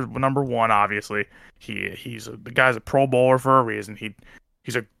their number one, obviously. The guy's a Pro Bowler for a reason.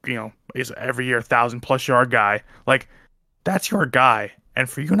 He's every year 1,000+ yard guy. Like, that's your guy. And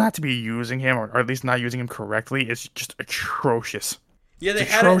for you not to be using him, or at least not using him correctly, is just atrocious. Yeah, they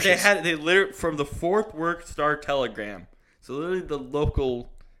literally, from the Fort Worth Star Telegram, so literally the local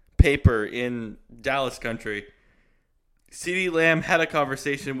paper in Dallas country, CeeDee Lamb had a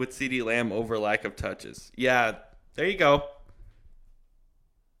conversation with CeeDee Lamb over lack of touches. Yeah, there you go.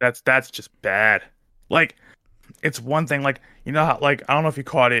 That's just bad. Like, it's one thing, like, how, like, I don't know if you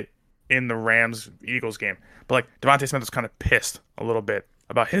caught it in the Rams-Eagles game, but, like, Devontae Smith was kind of pissed a little bit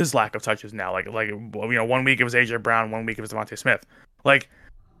about his lack of touches now. Like 1 week it was A.J. Brown, 1 week it was Devontae Smith. Like,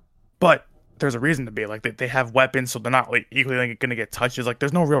 but there's a reason to be. Like, they have weapons, so they're not, like, equally going to get touches. Like,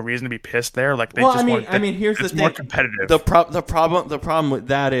 there's no real reason to be pissed there. Like, here's the thing. More competitive. The problem with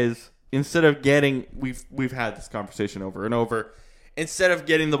that is, instead of getting, we've had this conversation over and over, instead of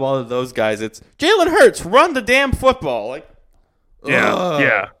getting the ball to those guys, it's Jalen Hurts, run the damn football. Like,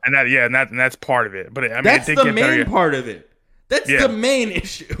 yeah, and that's part of it. But I mean, that's the main part of it. That's the main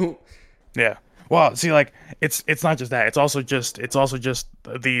issue. Yeah. Well, see, like, it's not just that. It's also just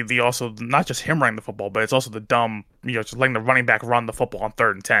the also not just him running the football, but it's also the dumb, just letting the running back run the football on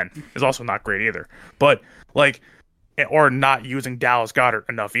 3rd and 10 is also not great either. But, like, or not using Dallas Goedert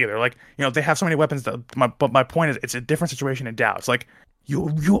enough either. Like, they have so many weapons. But my point is, it's a different situation in Dallas. Like,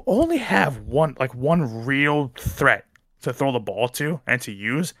 you only have one real threat to throw the ball to and to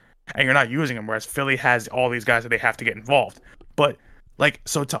use, and you're not using them. Whereas Philly has all these guys that they have to get involved. But, like,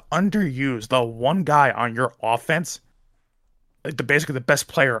 so to underuse the one guy on your offense, like, basically the best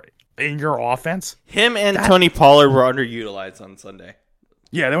player in your offense, him and Tony Pollard were underutilized on Sunday.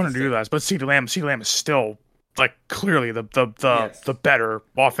 Yeah, they were underutilized, but CeeDee Lamb is still, like, clearly the better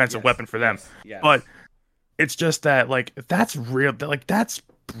offensive weapon for them. Yes. But it's just that, like, that's really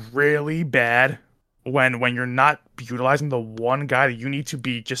bad when you're not utilizing the one guy that you need to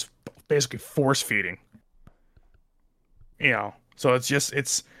be just basically force feeding. So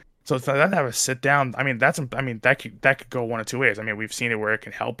if I have a sit down, I mean, that could go one of two ways. I mean, we've seen it where it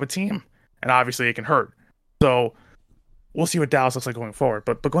can help a team, and obviously it can hurt. So we'll see what Dallas looks like going forward.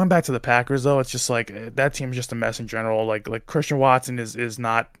 But going back to the Packers, though, it's just like that team is just a mess in general. Like Christian Watson is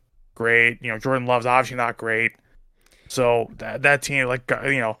not great. Jordan Love's obviously not great. So that team, like, I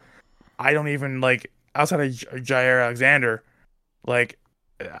don't even, like, outside of Jair Alexander, like,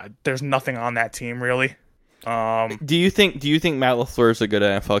 there's nothing on that team really. Do you think Matt LaFleur is a good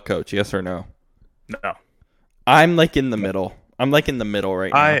NFL coach? Yes or no? No. I'm, like, in the middle. I'm, like, in the middle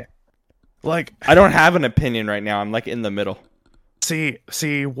right now. I don't have an opinion right now. I'm, like, in the middle. See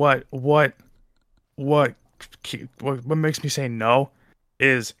what makes me say no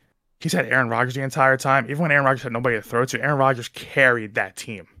is he's had Aaron Rodgers the entire time. Even when Aaron Rodgers had nobody to throw to, Aaron Rodgers carried that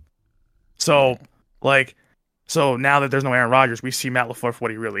team. So, like, now that there's no Aaron Rodgers, we see Matt LaFleur for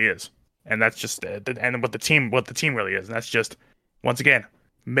what he really is. And that's just and what the team really is, and that's just, once again,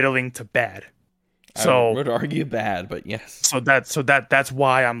 middling to bad. So I would argue bad, but yes. That's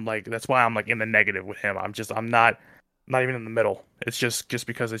why I'm like in the negative with him. I'm not even in the middle. It's just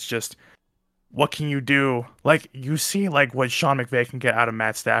because it's just, what can you do? Like, you see, like, what Sean McVay can get out of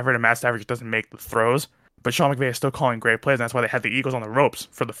Matt Stafford, and Matt Stafford just doesn't make the throws, but Sean McVay is still calling great plays, and that's why they had the Eagles on the ropes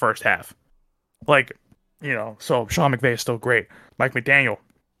for the first half. Like, so Sean McVay is still great. Mike McDaniel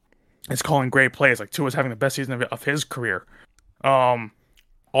is calling great plays. Like, Tua's having the best season of his career. All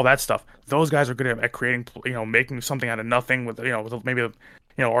that stuff. Those guys are good at creating, making something out of nothing with maybe,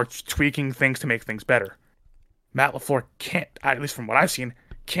 or tweaking things to make things better. Matt LaFleur can't, at least from what I've seen,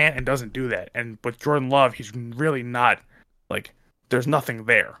 can't and doesn't do that. And with Jordan Love, he's really not, like, there's nothing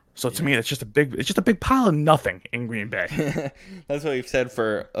there. So to me, it's just a big pile of nothing in Green Bay. That's what we've said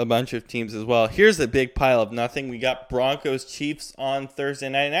for a bunch of teams as well. Here's a big pile of nothing. We got Broncos Chiefs on Thursday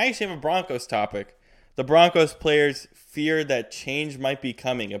night, and I actually have a Broncos topic. The Broncos players fear that change might be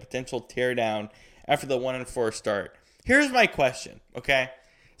coming, a potential teardown after the 1-4 start. Here's my question, okay?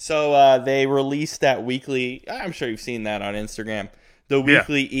 So they released that weekly, I'm sure you've seen that on Instagram, the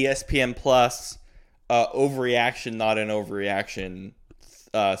weekly ESPN Plus overreaction, not an overreaction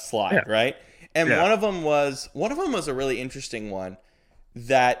slide, right? And one of them was a really interesting one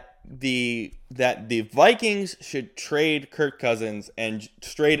that the Vikings should trade Kirk Cousins and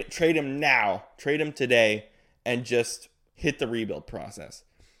trade him now, trade him today, and just hit the rebuild process.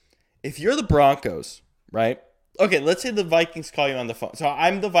 If you're the Broncos, right? Okay, let's say the Vikings call you on the phone. So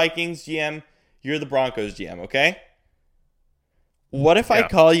I'm the Vikings GM, you're the Broncos GM, okay? What if I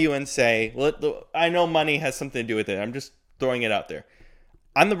call you and say, I know money has something to do with it. I'm just throwing it out there.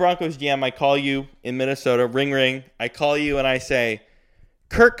 I'm the Broncos GM. I call you in Minnesota. Ring, ring. I call you and I say,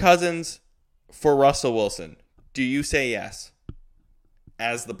 Kirk Cousins for Russell Wilson. Do you say yes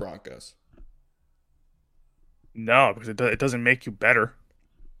as the Broncos? No, because it doesn't make you better.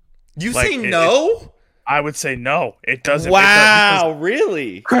 You say no? I would say no. It doesn't. Wow,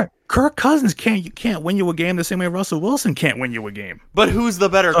 really? Kirk Cousins can't win you a game the same way Russell Wilson can't win you a game. But who's the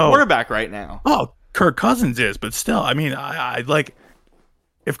better quarterback right now? Oh, Kirk Cousins is, but still, I mean, I like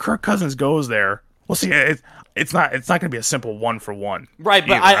if Kirk Cousins goes there, we'll see. It's not going to be a simple 1-for-1. Right,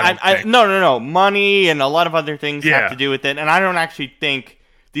 but I no. Money and a lot of other things have to do with it, and I don't actually think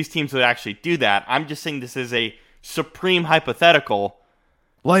these teams would actually do that. I'm just saying this is a supreme hypothetical.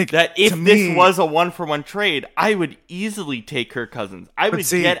 Like that, if this was a 1-for-1 trade, I would easily take Kirk Cousins. I would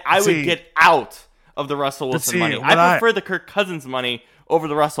get out of the Russell Wilson money. I prefer the Kirk Cousins money over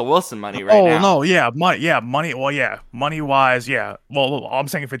the Russell Wilson money right now. Oh no, money. Well, money wise, yeah. Well, I'm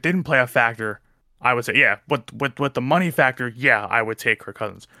saying if it didn't play a factor, I would say yeah. But with the money factor, yeah, I would take Kirk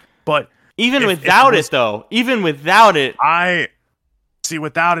Cousins. But even without it, I see.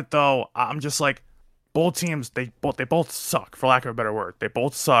 Without it though, I'm just like. Both teams, they both suck, for lack of a better word. They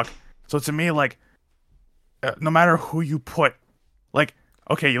both suck. So to me, like, no matter who you put, like,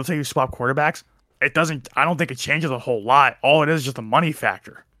 okay, you'll say you swap quarterbacks. I don't think it changes a whole lot. All it is just a money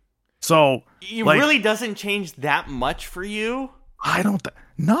factor. So it really doesn't change that much for you. I don't.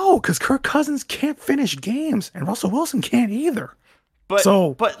 No, because Kirk Cousins can't finish games, and Russell Wilson can't either. But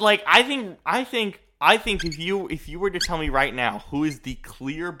like, I think if you were to tell me right now who is the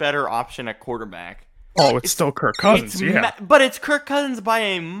clear better option at quarterback. Oh, it's still Kirk Cousins, but it's Kirk Cousins by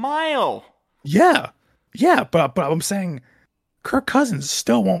a mile. Yeah, but I'm saying Kirk Cousins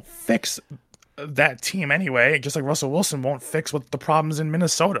still won't fix that team anyway, just like Russell Wilson won't fix what the problems in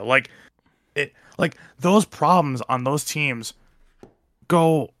Minnesota. Like those problems on those teams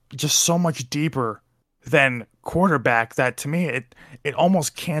go just so much deeper than quarterback that to me it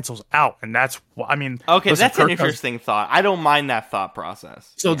almost cancels out, and that's I mean. Okay, that's an interesting thought. I don't mind that thought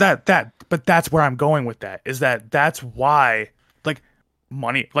process. So but that's where I'm going with that. Is that's why like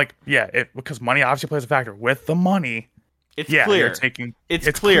money, like because money obviously plays a factor. With the money, it's clear.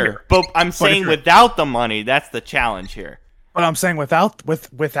 It's clear. But I'm saying without the money, that's the challenge here. But I'm saying without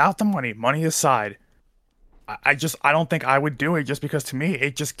the money aside, I don't think I would do it just because to me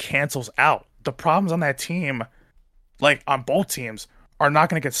it just cancels out. The problems on that team, like on both teams, are not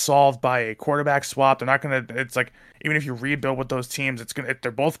going to get solved by a quarterback swap. They're not going to. It's like even if you rebuild with those teams,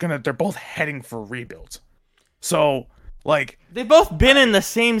 they're both heading for rebuilds. So like they've both been in the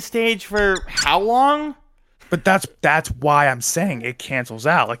same stage for how long? But that's why I'm saying it cancels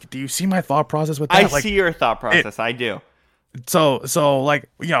out. Like, do you see my thought process with that? I see your thought process. I do. So like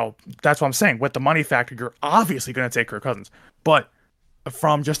that's what I'm saying. With the money factor, you're obviously going to take Kirk Cousins, but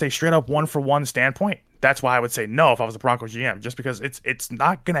from just a straight up 1-for-1 standpoint, that's why I would say no if I was the Broncos GM, just because it's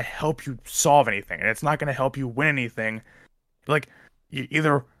not going to help you solve anything, and it's not going to help you win anything. Like,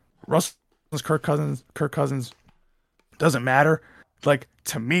 either Russell's Kirk Cousins doesn't matter. Like,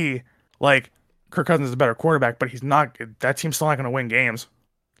 to me, like, Kirk Cousins is a better quarterback, but he's not. That team's still not going to win games.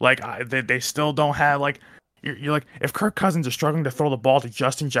 Like, they still don't have, like, you're like, if Kirk Cousins is struggling to throw the ball to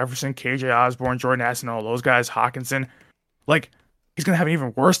Justin Jefferson, KJ Osborne, Jordan Addison, all those guys, Hawkinson, like, he's going to have an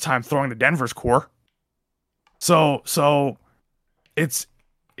even worse time throwing to Denver's core. So it's,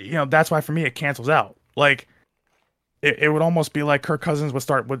 that's why for me it cancels out. Like, it would almost be like Kirk Cousins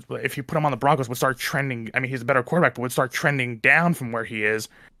would if you put him on the Broncos, would start trending. I mean, he's a better quarterback, but would start trending down from where he is.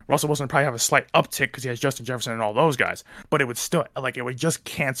 Russell Wilson would probably have a slight uptick because he has Justin Jefferson and all those guys, but it would still, like, it would just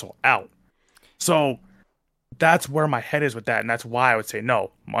cancel out. So that's where my head is with that, and that's why I would say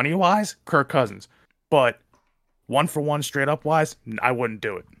no. Money-wise, Kirk Cousins. But one for one straight up wise, I wouldn't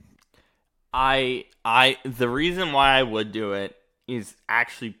do it. The reason why I would do it is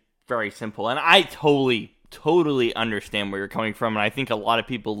actually very simple, and I totally understand where you're coming from, and I think a lot of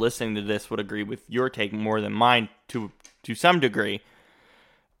people listening to this would agree with your take more than mine to some degree.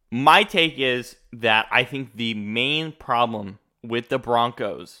 My take is that I think the main problem with the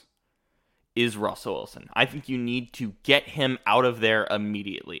Broncos is Russell Wilson. I think you need to get him out of there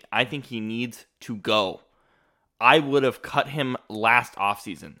immediately. I think he needs to go. I would have cut him last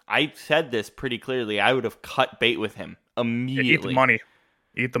offseason. I said this pretty clearly. I would have cut bait with him immediately.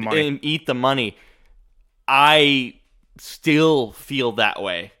 Eat the money. Eat the money. I still feel that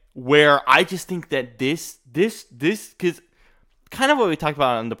way. Where I just think that this, because kind of what we talked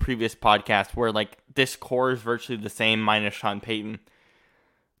about on the previous podcast, where like this core is virtually the same minus Sean Payton.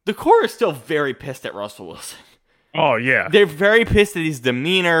 The core is still very pissed at Russell Wilson. Oh yeah, they're very pissed at his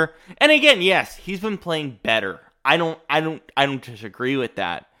demeanor. And again, yes, he's been playing better. I don't disagree with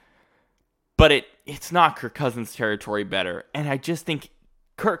that. But it's not Kirk Cousins' territory better. And I just think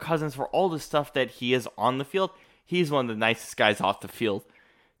Kirk Cousins, for all the stuff that he is on the field, he's one of the nicest guys off the field.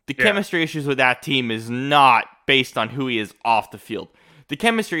 The chemistry issues with that team is not based on who he is off the field. The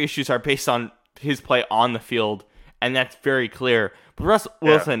chemistry issues are based on his play on the field, and that's very clear. But Russell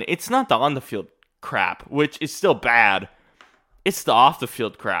Wilson, it's not the on the field crap, which is still bad. It's the off the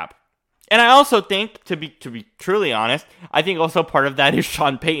field crap. And I also think, to be truly honest, I think also part of that is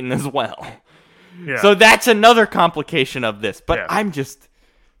Sean Payton as well. Yeah. So that's another complication of this. But I'm just,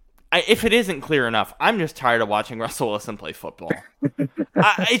 if it isn't clear enough, I'm just tired of watching Russell Wilson play football. You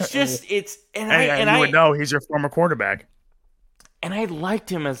would know he's your former quarterback. And I liked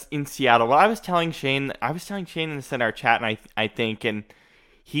him in Seattle. Well, I was telling Shane this in our chat, and I think, and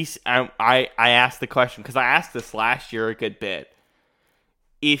I asked the question because I asked this last year a good bit.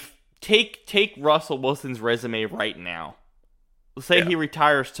 If take Russell Wilson's resume right now, let's say he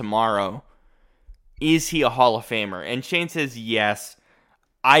retires tomorrow, is he a Hall of Famer? And Shane says yes.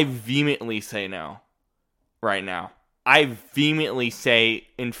 I vehemently say no. Right now, I vehemently say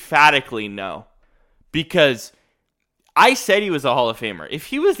emphatically no, because I said he was a Hall of Famer. If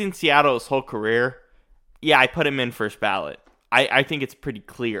he was in Seattle his whole career, I put him in first ballot. I think it's pretty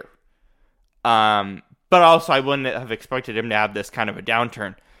clear. But also, I wouldn't have expected him to have this kind of a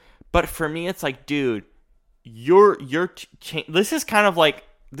downturn. But for me, it's like, dude, this is kind of like,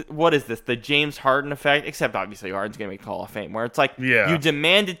 what is this? The James Harden effect? Except obviously Harden's going to make the Hall of Fame, where it's like, you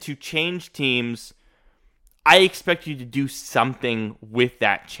demanded to change teams. I expect you to do something with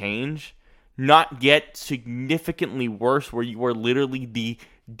that change. Not get significantly worse where you are literally the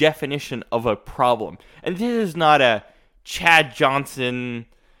definition of a problem. And this is not a Chad Johnson,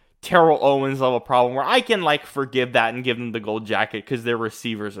 Terrell Owens level problem where I can forgive that and give them the gold jacket because they're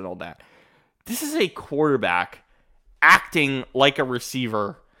receivers and all that. This is a quarterback acting like a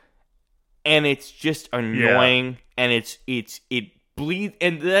receiver, and it's just annoying, and it bleeds,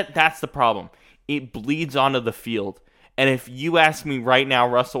 and that's the problem. It bleeds onto the field. And if you ask me right now,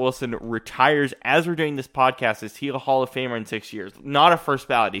 Russell Wilson retires as we're doing this podcast, is he a Hall of Famer in 6 years? Not a first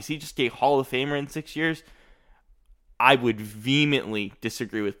ballot. Is he just a Hall of Famer in 6 years? I would vehemently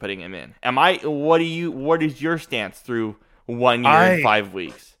disagree with putting him in. What is your stance through 1 year and 5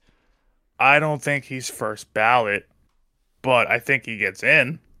 weeks? I don't think he's first ballot, but I think he gets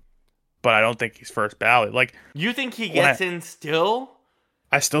in. But I don't think he's first ballot. You think he gets in still?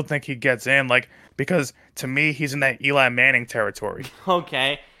 I still think he gets in, because to me he's in that Eli Manning territory.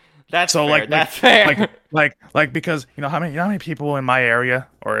 Okay, that's fair. That's fair. Because you know how many people in my area,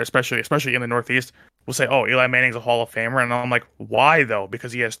 or especially in the Northeast, will say, "Oh, Eli Manning's a Hall of Famer," and I'm like, "Why though?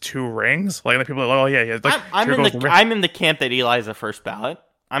 Because he has 2 rings." The people are like, "Oh yeah." I'm in the camp that Eli's a first ballot.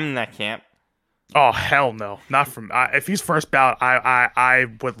 I'm in that camp. Oh hell no, not from. If he's first ballot, I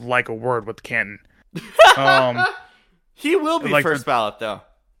would like a word with Canton. He will be first ballot though.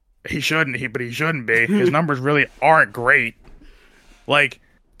 He shouldn't. But he shouldn't be. His numbers really aren't great.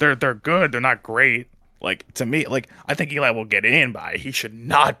 They're good. They're not great. To me, I think Eli will get in, but he should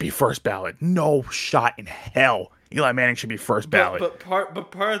not be first ballot. No shot in hell. Eli Manning should be first ballot. But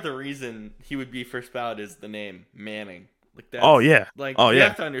part of the reason he would be first ballot is the name Manning. You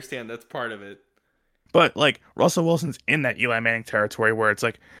have to understand that's part of it. But Russell Wilson's in that Eli Manning territory where it's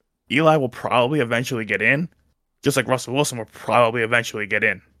Eli will probably eventually get in, just like Russell Wilson will probably eventually get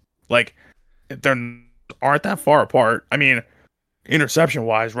in. They aren't that far apart. I mean,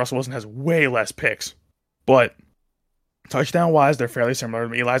 interception-wise, Russell Wilson has way less picks. But touchdown-wise, they're fairly similar.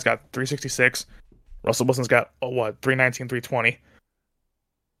 Eli's got 366. Russell Wilson's got, 319, 320.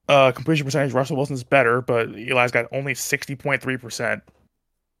 Completion percentage, Russell Wilson's better, but Eli's got only 60.3%.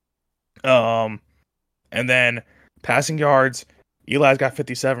 And then passing yards, Eli's got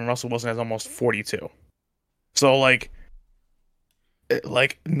 57, Russell Wilson has almost 42. So like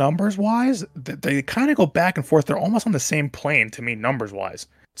numbers wise, they kind of go back and forth. They're almost on the same plane to me, numbers wise.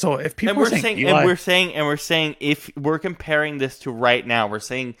 So if people are saying Eli, we're saying if we're comparing this to right now, we're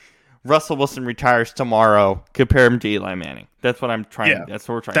saying Russell Wilson retires tomorrow. Compare him to Eli Manning. That's what I'm trying. Yeah, that's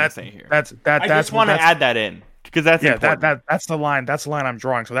what we're trying to say here. I just want to add that in because that's important. That's the line. That's the line I'm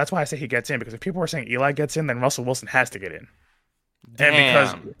drawing. So that's why I say he gets in, because if people are saying Eli gets in, then Russell Wilson has to get in.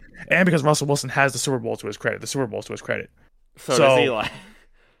 Damn. And because Russell Wilson has the Super Bowl to his credit. So does Eli.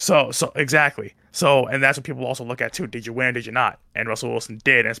 So exactly. So, and that's what people also look at too. Did you win or did you not? And Russell Wilson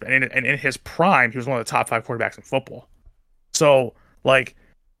did. And in his prime, he was one of the top 5 quarterbacks in football. So, like,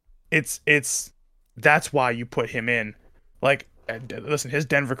 that's why you put him in. Like, listen, his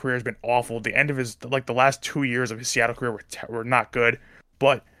Denver career has been awful. The end of his, like, the last 2 years of his Seattle career were not good.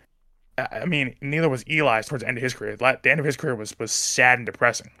 But, I mean, neither was Eli's towards the end of his career. The end of his career was sad and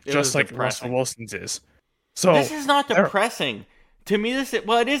depressing. Just like Russell Wilson's is. So this is not depressing. To me,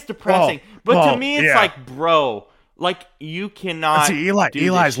 it is depressing. But to me, it's like, bro, like, you cannot. See,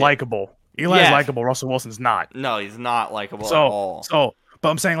 Eli's likable. Eli's likable. Russell Wilson's not. No, he's not likable at all. But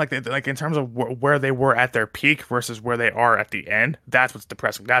I'm saying, like in terms of where they were at their peak versus where they are at the end, that's what's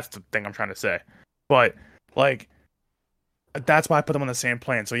depressing. That's the thing I'm trying to say. But like, that's why I put them on the same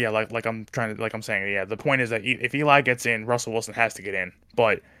plane. So yeah, like I'm saying, yeah. The point is that if Eli gets in, Russell Wilson has to get in.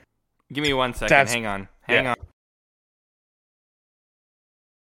 But give me 1 second. Hang on.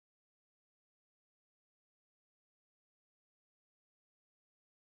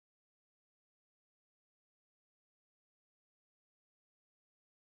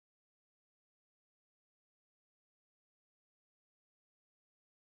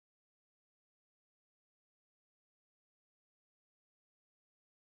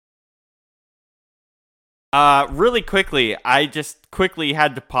 Really quickly, I just quickly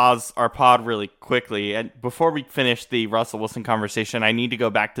had to pause our pod really quickly. And before we finish the Russell Wilson conversation, I need to go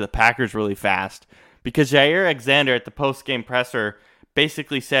back to the Packers really fast. Because Jair Alexander at the post-game presser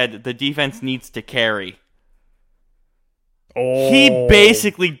basically said the defense needs to carry. He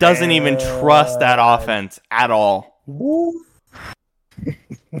basically doesn't even trust that offense at all.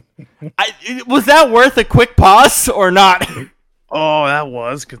 Was that worth a quick pause or not? Oh, that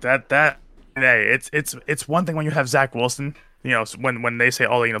was, because that hey, it's one thing when you have Zach Wilson, you know, when they say,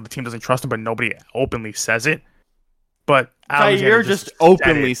 oh, you know, the team doesn't trust him, but nobody openly says it. But Jair just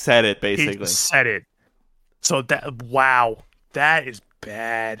openly said it, basically. He said it. So that is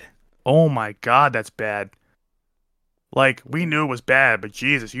bad. Oh my God, that's bad. Like, we knew it was bad, but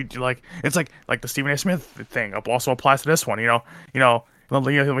Jesus, it's like the Stephen A. Smith thing also applies to this one. He's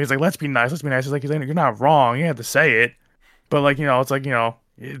like, let's be nice. He's like, you're not wrong. You have to say it, but like, you know, it's like, you know.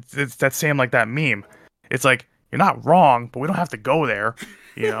 It's that same, like, that meme. It's like, you're not wrong, but we don't have to go there,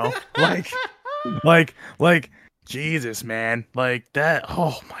 you know? like, Jesus, man. Like, that,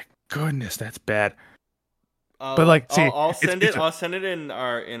 oh my goodness, that's bad. But like, see, I'll send it in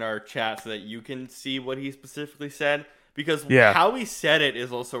our chat so that you can see what he specifically said, because how he said it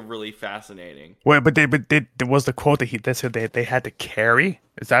is also really fascinating. Wait, but was the quote that said they had to carry?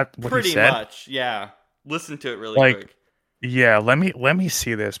 Is that what he said? Pretty much, yeah. Listen to it really quick. Yeah, let me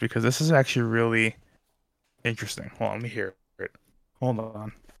see this, because this is actually really interesting. Hold on, let me hear it. Hold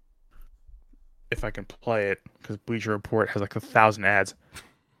on. If I can play it, because Bleacher Report has like 1,000 ads.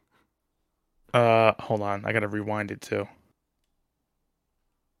 Hold on, I gotta rewind it too.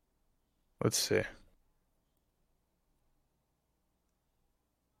 Let's see.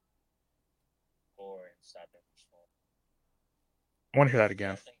 I want to hear that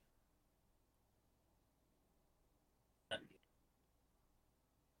again.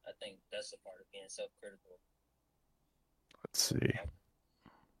 I think that's the part of being self-critical. Let's see.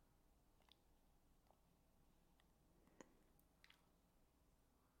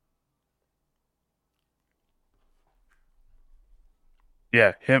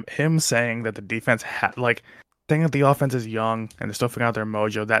 Yeah, him saying that the defense saying that the offense is young and they're still figuring out their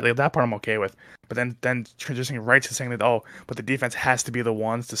mojo. That part I'm okay with. But then transitioning right to saying that, oh, but the defense has to be the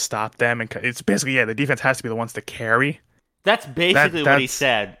ones to stop them, and it's basically, the defense has to be the ones to carry. That's basically what he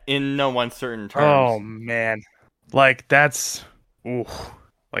said in no uncertain terms. Oh man, like that's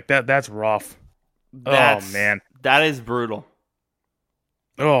rough. Oh man, that is brutal.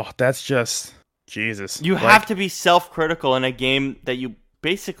 Oh, that's just Jesus. You have to be self-critical in a game that you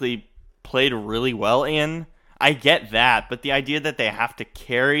basically played really well in. I get that, but the idea that they have to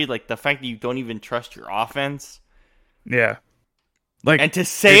carry, like the fact that you don't even trust your offense. Yeah. And to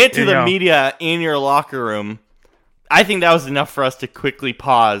say it to the media in your locker room, I think that was enough for us to quickly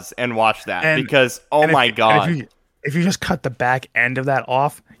pause and watch that, because, oh my God. if you just cut the back end of that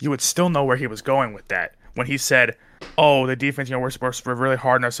off, you would still know where he was going with that. When he said, "Oh, the defense, we're really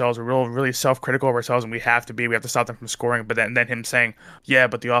hard on ourselves. We're really self-critical of ourselves, and we have to stop them from scoring." But then him saying, "Yeah,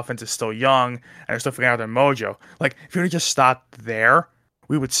 but the offense is still young, and they're still figuring out their mojo." Like, if you would have just stopped there,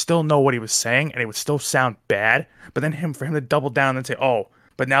 we would still know what he was saying, and it would still sound bad. But then for him to double down and say, "Oh,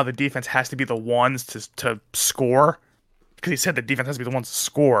 but now the defense has to be the ones to score," because he said the defense has to be the ones to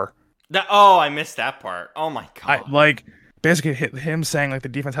score. I missed that part. Oh my god! Basically him saying like the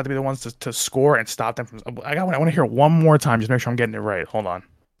defense had to be the ones to score and stop them from. I want to hear it one more time. Just make sure I'm getting it right. Hold on.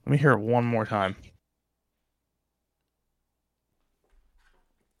 Let me hear it one more time.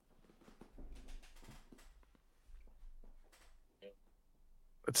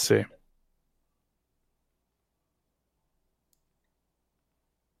 Let's see.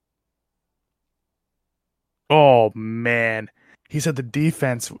 Oh man. He said the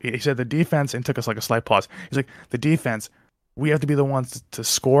defense and took us like a slight pause. He's like, the defense, we have to be the ones to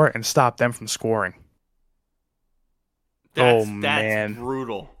score and stop them from scoring. That's man.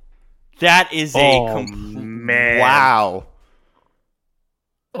 Brutal. That is man. Wow.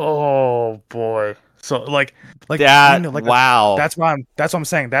 Oh boy. So like that. Wow. That's what I'm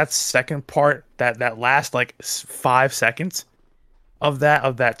saying. That second part, that last like 5 seconds of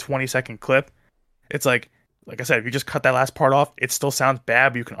that 20-second clip, it's like I said, if you just cut that last part off, it still sounds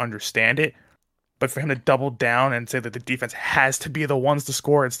bad, but you can understand it. But for him to double down and say that the defense has to be the ones to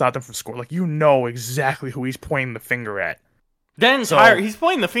score and stop them from scoring, like, you know exactly who he's pointing the finger at. He's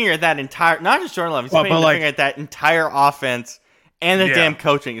pointing the finger at that entire, not just Jordan Love, he's pointing the finger at that entire offense and the damn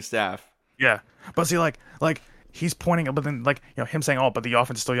coaching staff. Yeah, but see, like he's pointing, but then him saying, "Oh, but the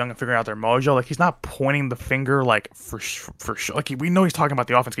offense is still young and figuring out their mojo." Like, he's not pointing the finger like for sure. Like, we know he's talking about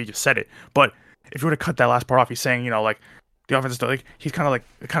the offense. He just said it, but if you were to cut that last part off, he's saying, like, the offense is still, like, he's kind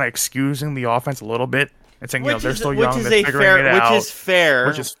of excusing the offense a little bit and saying, they're still young, they're figuring it out,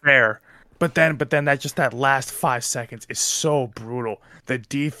 which is fair. But then that last 5 seconds is so brutal. The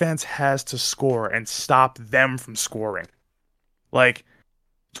defense has to score and stop them from scoring. Like,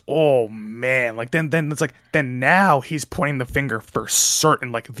 oh man, like then it's like then now he's pointing the finger for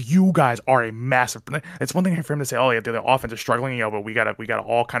certain. Like, you guys are a massive. It's one thing for him to say, "Oh yeah, the offense is struggling, but we gotta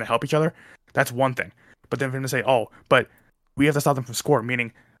all kind of help each other." That's one thing. But then for him to say, "Oh, but we have to stop them from scoring,"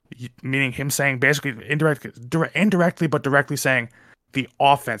 meaning him saying basically indirectly but directly saying, the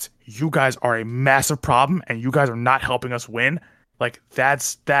offense, you guys are a massive problem and you guys are not helping us win. Like,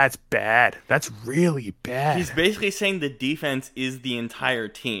 that's bad. That's really bad. He's basically saying the defense is the entire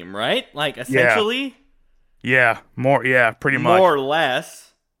team, right? Like, essentially? Yeah, pretty much. More or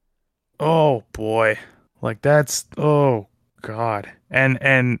less. Oh boy. Like, that's, oh god. And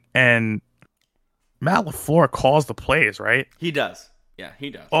Matt LaFleur calls the plays, right? He does. Yeah, he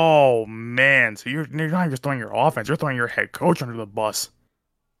does. Oh man, so you're not just throwing your offense, you're throwing your head coach under the bus.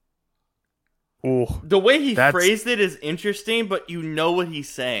 Ooh, the way he phrased it is interesting, but you know what he's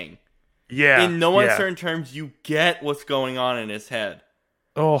saying. Yeah. In no uncertain terms, you get what's going on in his head.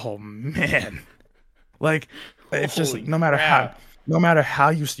 Oh man. Like, it's just no matter how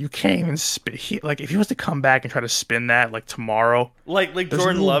you can't even spin. Like, if he was to come back and try to spin that like tomorrow, like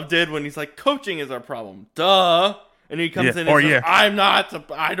Jordan Love did when he's like, "Coaching is our problem." Duh. And he comes in and says,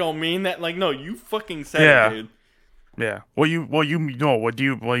 I don't mean that. Like, no, you fucking said it, dude. Yeah. You mean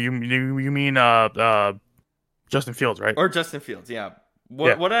Justin Fields, right? Or Justin Fields, yeah.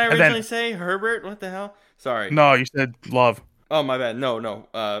 What did I originally say? Herbert? What the hell? Sorry. No, you said Love. Oh, my bad. No.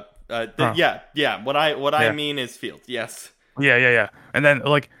 Yeah. What I mean is Fields. Yes. Yeah. And then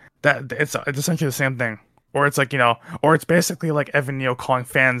like that, it's essentially the same thing. Or it's like, or it's basically like Evan Neal calling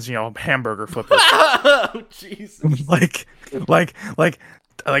fans, hamburger flippers. Oh, Jesus. like,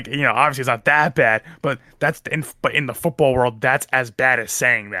 obviously it's not that bad, but but in the football world, that's as bad as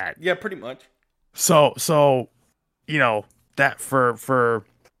saying that. Yeah, pretty much. So, that for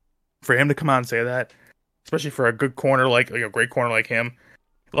him to come out and say that, especially for a good corner like a great corner like him,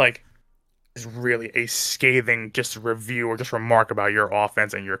 like, is really a scathing just review or just remark about your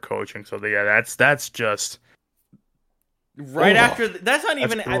offense and your coaching. So yeah, that's just right after. That's not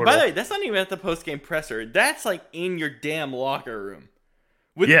even. By the way, that's not even at the post game presser. That's like in your damn locker room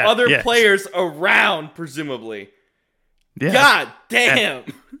with other players around, presumably. Yeah. God damn.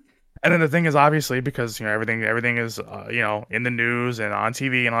 And then the thing is, obviously, because everything is in the news and on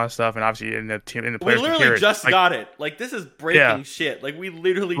TV and all that stuff, and obviously in the players. We literally just got it. Like, this is breaking shit. Like, we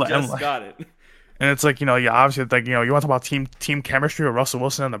literally just got it. And it's like, obviously, like, you want to talk about team chemistry with Russell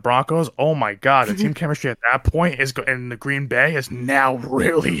Wilson and the Broncos. Oh my God, the team chemistry at that point in the Green Bay is now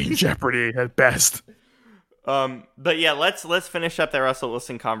really in jeopardy at best. But yeah, let's finish up that Russell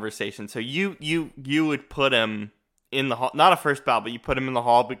Wilson conversation. So you would put him in the hall, not a first ballot, but you put him in the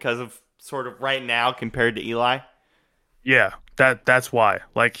hall because of sort of right now compared to Eli? Yeah, that's why.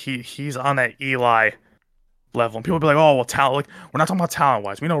 Like he's on that Eli level, and people be like, "Oh, well, talent." Like we're not talking about talent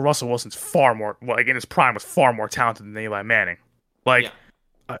wise. We know Russell Wilson's far more, like in his prime, was far more talented than Eli Manning. Like,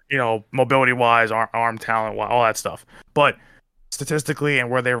 mobility wise, arm talent, all that stuff. But statistically, and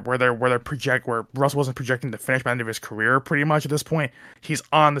where Russell Wilson's projecting to finish by the end of his career, pretty much at this point, he's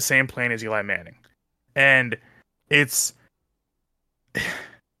on the same plane as Eli Manning, and it's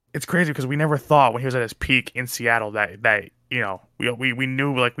crazy because we never thought when he was at his peak in Seattle that we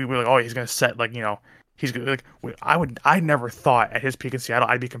knew, like we were like, oh, he's gonna set, like, he's gonna, like, I never thought at his peak in Seattle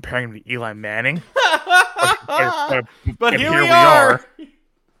I'd be comparing him to Eli Manning. But here we are.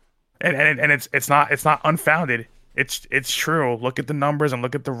 And it's not unfounded. It's true. Look at the numbers and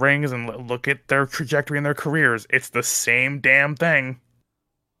look at the rings and look at their trajectory in their careers. It's the same damn thing.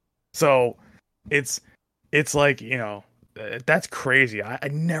 So it's like, that's crazy. I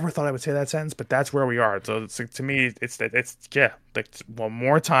never thought I would say that sentence, but that's where we are. So to me, it's like, one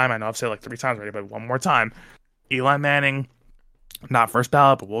more time. I know I've said it like 3 times already, but one more time. Eli Manning, not first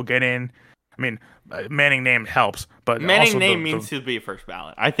ballot, but we'll get in. I mean, Manning name helps, but Manning also name means to be first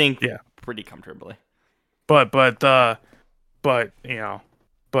ballot. I think, pretty comfortably. But he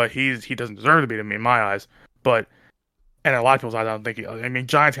doesn't deserve to be, to me, in my eyes. But, and a lot of people's eyes, I don't think.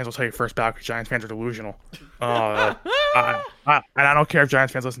 Giants fans will tell you first ballot because Giants fans are delusional. And I don't care if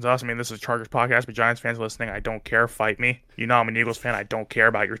Giants fans listen to us. This is a Chargers podcast, but Giants fans listening, I don't care. Fight me. I'm an Eagles fan. I don't care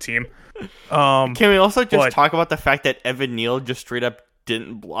about your team. Can we also just talk about the fact that Evan Neal just straight up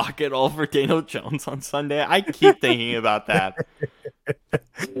didn't block at all for Daniel Jones on Sunday? I keep thinking about that.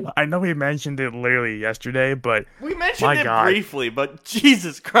 I know we mentioned it literally yesterday, but we mentioned it briefly, but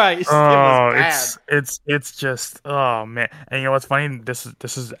Jesus Christ, it was bad. It's just, oh man. And what's funny? This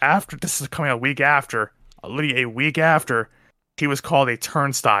is coming a week after, literally a week after, he was called a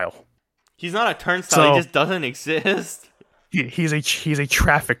turnstile. He's not a turnstile. He just doesn't exist. He's a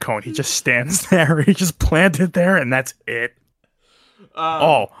traffic cone. He just stands there. He just planted there, and that's it.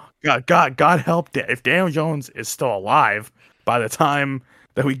 God help if Daniel Jones is still alive by the time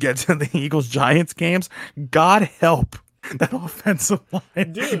that we get to the Eagles-Giants games. God help that offensive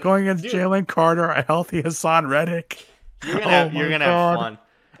line. Dude, going against Jalen Carter, a healthy Hassan Reddick. You're gonna have fun,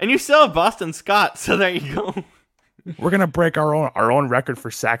 and you still have Boston Scott. So there you go. We're gonna break our own record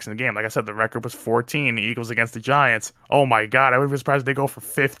for sacks in the game. Like I said, the record was 14. The Eagles against the Giants. Oh my God, I would be surprised if they go for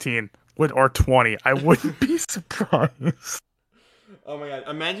 15 or 20. I wouldn't be surprised. Oh my God!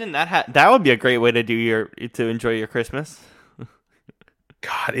 Imagine that. That would be a great way to enjoy your Christmas.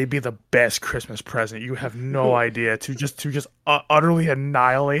 God, it'd be the best Christmas present. You have no idea to just utterly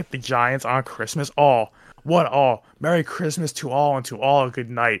annihilate the Giants on Christmas. Merry Christmas to all, and to all a good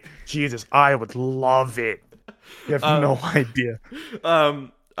night. Jesus, I would love it. You have no idea.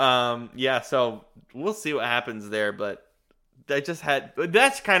 Yeah. So we'll see what happens there, but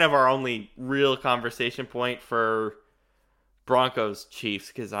that's kind of our only real conversation point for Broncos Chiefs,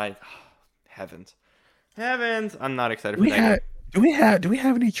 because heavens, I'm not excited for that. Do we have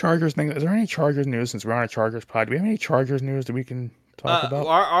any Chargers things? Is there any Chargers news, since we're on a Chargers pod? Do we have any Chargers news that we can talk about?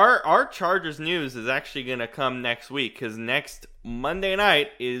 Our Chargers news is actually going to come next week, because next Monday night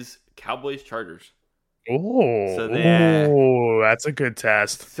is Cowboys Chargers. Oh, that's a good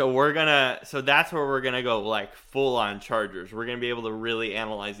test. So that's where we're gonna go, like, full on Chargers. We're gonna be able to really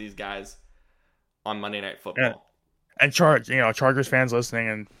analyze these guys on Monday Night Football. And Chargers fans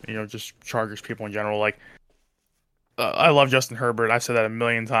listening, and just Chargers people in general, like, I love Justin Herbert. I've said that a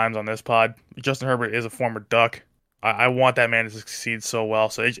million times on this pod. Justin Herbert is a former Duck. I want that man to succeed so well.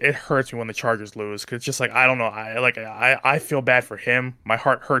 So it hurts me when the Chargers lose, because it's just like, I don't know. I feel bad for him. My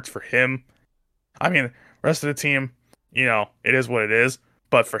heart hurts for him. Rest of the team, it is what it is.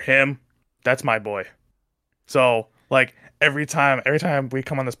 But for him, that's my boy. So, like, every time we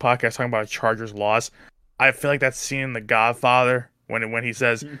come on this podcast talking about a Chargers loss, I feel like that scene in The Godfather when he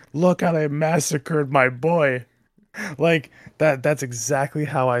says, "Look how they massacred my boy." Like, that's exactly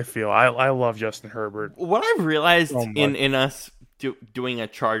how I feel. I love Justin Herbert. What I've realized in us doing a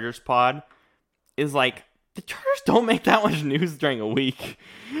Chargers pod is, like, the Chargers don't make that much news during a week.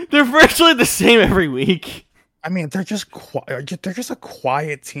 They're virtually the same every week. They're just a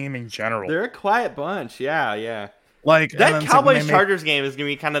quiet team in general. They're a quiet bunch. Yeah. Like, that Cowboys Chargers game is gonna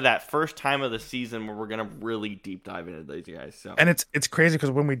be kind of that first time of the season where we're gonna really deep dive into these guys. So. And it's crazy because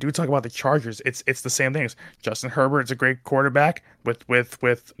when we do talk about the Chargers, it's the same things. Justin Herbert's a great quarterback with our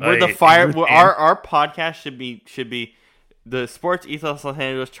podcast should be the Sports Ethos Los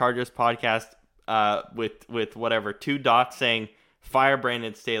Angeles Chargers podcast with whatever 2 dots saying "Fire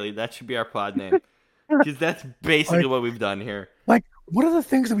Brandon Staley." That should be our pod name. because that's basically what we've done here. Like, what are the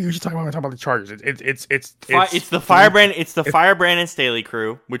things that we usually talk about when we talk about the Chargers? It's the Firebrand. It's the Firebrand and Staley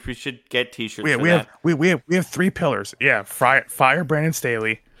crew, which we should get T-shirts. We have three pillars. Yeah, Firebrand and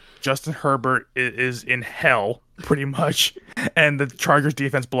Staley. Justin Herbert is in hell pretty much, and the Chargers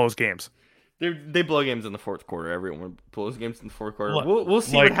defense blows games. They blow games in the fourth quarter. Everyone blows games in the fourth quarter. We'll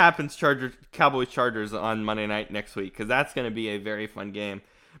see what happens. Cowboys on Monday night next week, because that's going to be a very fun game.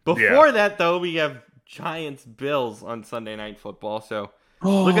 Before that, though, we have Giants Bills on Sunday Night Football. So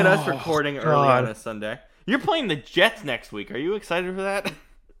look at us recording early on a Sunday. You're playing the Jets next week. Are you excited for that?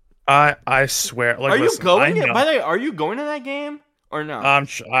 I swear. Like, you going? By the way, are you going to that game or no? I'm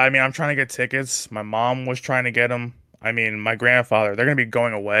trying to get tickets. My mom was trying to get them. I mean, my grandfather, they're going to be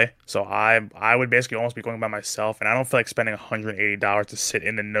going away, so I would basically almost be going by myself, and I don't feel like spending $180 to sit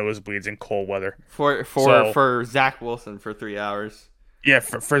in the nosebleeds in cold weather. For Zach Wilson for 3 hours. Yeah,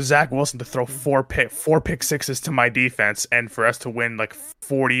 for Zach Wilson to throw four pick sixes to my defense, and for us to win like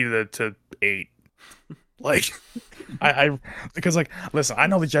 40 to 8. Like, because like, listen, I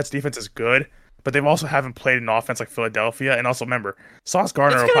know the Jets defense is good, but they also haven't played an offense like Philadelphia, and also remember, Sauce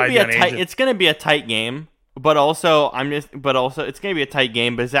Gardner will probably be on age. It's going to be a tight game. But also, it's gonna be a tight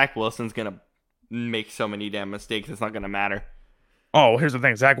game. But Zach Wilson's gonna make so many damn mistakes. It's not gonna matter. Oh, here's the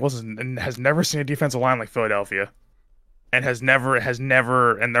thing: Zach Wilson has never seen a defensive line like Philadelphia, and has never,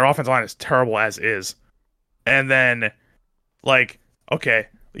 and their offensive line is terrible as is. And then, like, okay,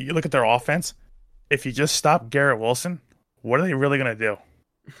 you look at their offense. If you just stop Garrett Wilson, what are they really gonna do?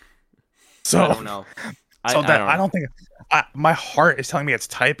 So I don't know. I don't think. My heart is telling me it's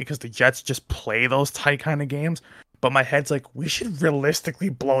tight because the Jets just play those tight kind of games, but my head's like, we should realistically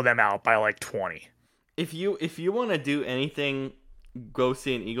blow them out by like 20. If you want to do anything, go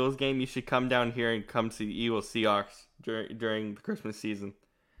see an Eagles game. You should come down here and come see the Eagles Seahawks during the Christmas season.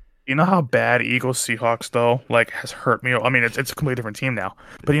 You know how bad Eagles Seahawks though has hurt me. I mean, it's a completely different team now,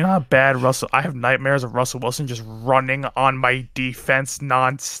 but you know how bad I have nightmares of Russell Wilson just running on my defense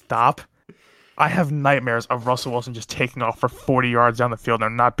nonstop. I have nightmares of Russell Wilson just taking off for 40 yards down the field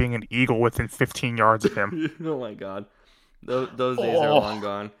and not being an Eagle within 15 yards of him. Oh my god. Those days are long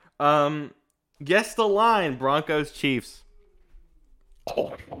gone. Guess the line, Broncos Chiefs.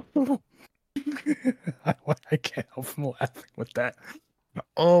 Oh. I can't help from laughing with that.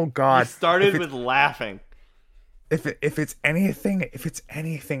 Oh god. You started with laughing. If it's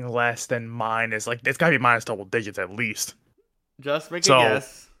anything less than mine is it's gotta be minus double digits at least. Just make a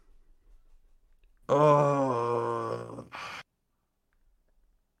guess. Oh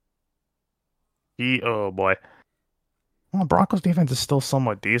boy. Well, Broncos defense is still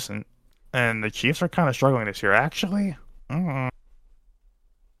somewhat decent, and the Chiefs are kind of struggling this year. Actually, I'll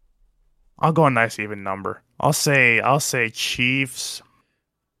go a nice even number. I'll say Chiefs.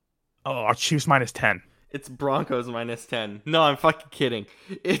 Oh, Chiefs minus 10. It's Broncos minus 10. No, I'm fucking kidding.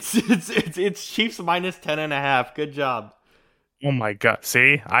 It's Chiefs minus 10.5. Good job. Oh my god!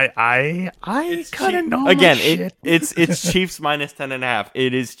 See, I kind of know. Again, it's Chiefs minus 10.5.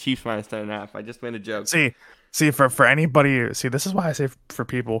 It is Chiefs minus 10.5. I just made a joke. See for anybody. See, this is why I say for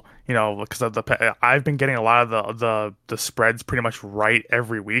people, because of I've been getting a lot of the spreads pretty much right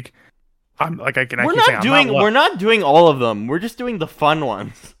every week. We're not doing all of them. We're just doing the fun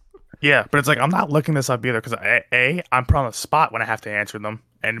ones. Yeah, but it's I'm not looking this up either because I'm put on the spot when I have to answer them.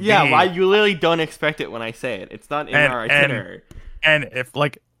 And yeah, you literally don't expect it when I say it. It's not in our itinerary. And if I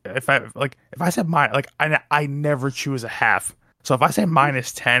said I never choose a half. So if I say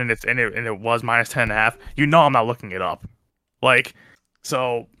minus 10 and it was minus 10.5, I'm not looking it up.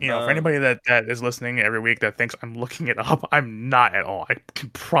 For anybody that is listening every week that thinks I'm looking it up, I'm not at all. I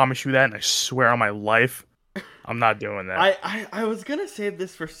can promise you that, and I swear on my life, I'm not doing that. I was gonna save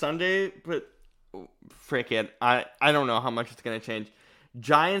this for Sunday, but frick it, I don't know how much it's gonna change.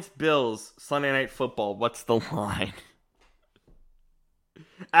 Giants Bills Sunday Night Football. What's the line?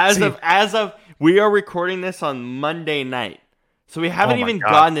 As of we are recording this on Monday night, so we haven't even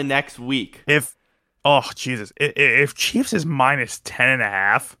gotten to next week. If Chiefs is minus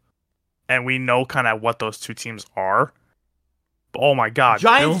 10.5, and we know kind of what those two teams are. Oh my god!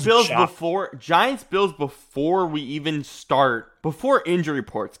 Giants Bills before we even start, before injury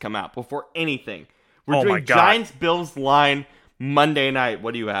reports come out, before anything. We're doing Giants Bills line Monday night.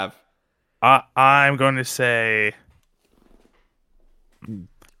 What do you have? I'm going to say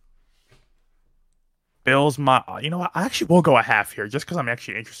Bills. You know what? I actually will go a half here, just because I'm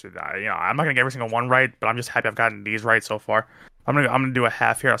actually interested. I'm not gonna get every single one right, but I'm just happy I've gotten these right so far. I'm gonna do a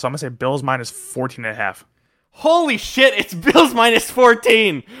half here, so I'm gonna say Bills minus 14.5. Holy shit! It's Bills minus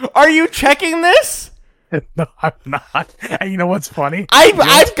 14. Are you checking this? No, I'm not. And you know what's funny?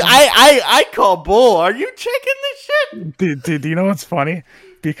 I call bull. Are you checking this shit? Do you know what's funny?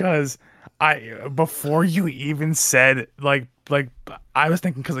 Because before you even said like I was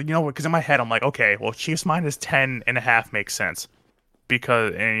thinking because in my head I'm like, okay, well Chiefs minus 10.5 makes sense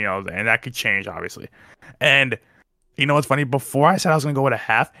because and that could change obviously. And you know what's funny? Before I said I was gonna go with a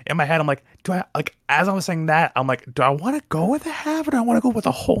half, in my head I'm like, do I like as I was saying that I'm like, do I want to go with a half or do I want to go with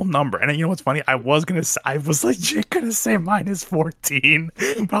a whole number? And then, you know what's funny? I was legit gonna say minus 14,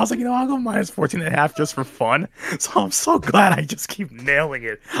 but I was like, I'll go minus 14.5 just for fun. So I'm so glad I just keep nailing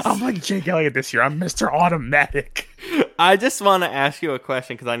it. I'm like Jake Elliott this year. I'm Mr. Automatic. I just want to ask you a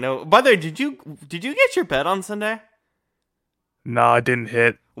question because I know. By the way, did you get your bet on Sunday? No, it didn't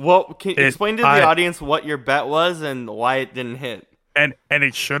hit. Well, can you explain to the audience what your bet was and why it didn't hit? And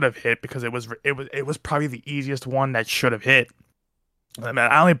it should have hit because it was probably the easiest one that should have hit. I mean,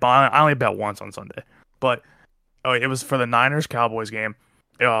 I only bet once on Sunday, but it was for the Niners Cowboys game.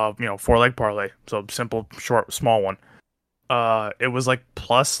 4-leg parlay, so simple, short, small one. It was like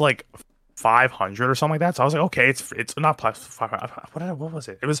plus like 500 or something like that. So I was like, okay, it's not plus 500. What was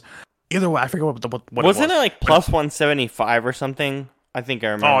it? It was either way. I forget what wasn't it like plus 175 or something? I think I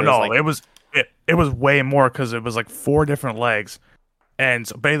remember. Oh no, it was way more because it was like 4 different legs. And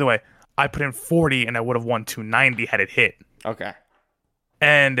so, by the way, I put in 40 and I would have won 290 had it hit. Okay.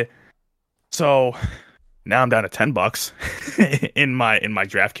 And so now I'm down to $10 in my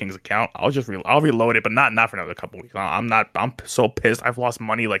DraftKings account. I'll reload it, but not for another couple weeks. I'm so pissed. I've lost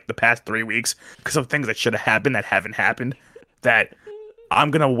money like the past 3 weeks because of things that should have happened that haven't happened. That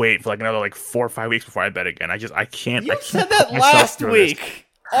I'm gonna wait for like another 4 or 5 weeks before I bet again. I can't. You said that last week.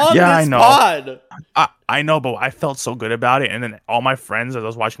 On yeah, this I know. Pod. I know, but I felt so good about it, and then all my friends as I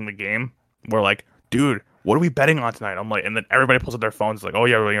was watching the game were like, "Dude, what are we betting on tonight?" I'm like, and then everybody pulls up their phones like, "Oh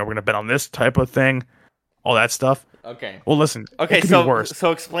yeah, we're gonna bet on this type of thing, all that stuff." Okay. Well, listen. Okay, it could be worse.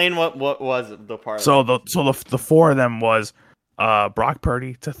 So explain what was the part. So the 4 of them was Brock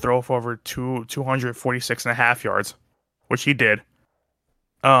Purdy to throw for over 246.5 yards, which he did.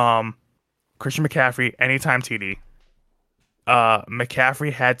 Christian McCaffrey anytime TD.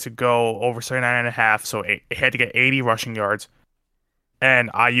 McCaffrey had to go over 79.5, so it had to get 80 rushing yards,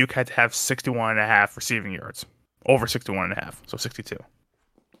 and Ayuk had to have 61.5 receiving yards, over 61.5, so 62.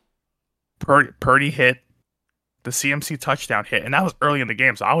 Purdy hit, the CMC touchdown hit, and that was early in the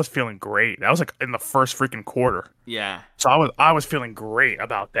game, so I was feeling great. That was like in the first freaking quarter. Yeah. So I was feeling great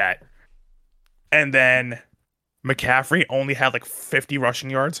about that. And then McCaffrey only had like 50 rushing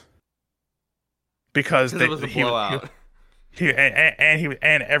yards because it was a blowout.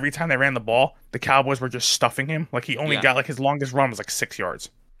 And every time they ran the ball, the Cowboys were just stuffing him. Like he only got like his longest run was like 6 yards,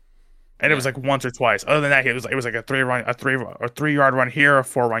 and it was like once or twice. Other than that, it was like a 3-yard run here, a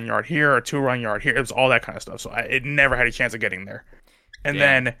 4-run yard here, a 2-run yard here. It was all that kind of stuff. So it never had a chance of getting there. And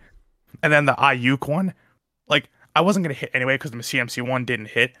then the Ayuk one, like I wasn't gonna hit anyway because the CMC one didn't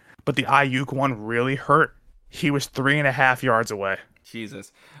hit, but the Ayuk one really hurt. He was 3.5 yards away.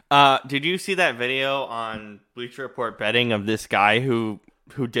 Jesus. Did you see that video on Bleacher Report betting of this guy who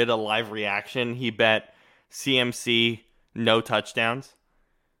did a live reaction? He bet CMC no touchdowns.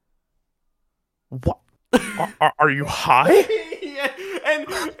 What? Are you high? Yeah, and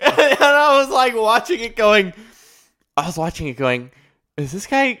I was like watching it going. Is this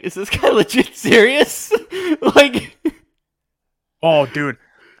guy legit serious? Like, oh, dude.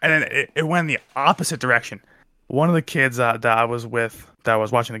 And then it went in the opposite direction. One of the kids that I was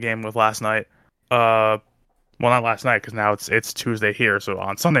watching the game with last night, well, not last night because now it's Tuesday here, so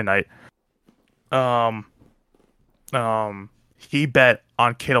on Sunday night, he bet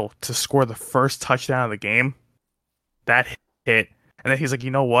on Kittle to score the first touchdown of the game. That hit, and then he's like,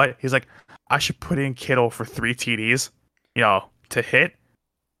 you know what? He's like, I should put in Kittle for 3 TDs, to hit,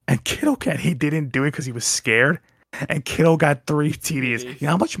 and Kittle he didn't do it because he was scared. And Kittle got 3 TDs. You know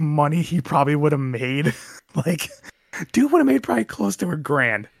how much money he probably would have made? Like, dude would have made probably close to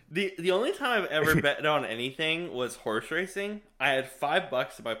 $1,000. The only time I've ever bet on anything was horse racing. I had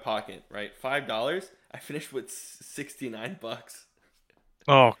 $5 in my pocket, right? $5. I finished with $69.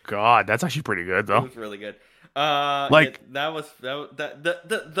 Oh God, that's actually pretty good though. It was really good. The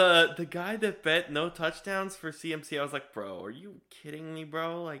guy that bet no touchdowns for CMC, I was like, bro, are you kidding me,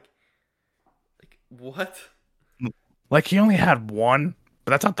 bro? Like what? Like he only had one,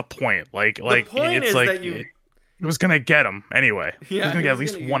 but that's not the point. Like the point it's is like that it was gonna get him anyway. Yeah, he was gonna get at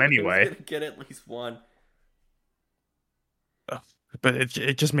least one anyway. He was gonna get at least one. But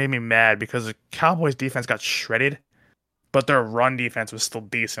it just made me mad because the Cowboys defense got shredded, but their run defense was still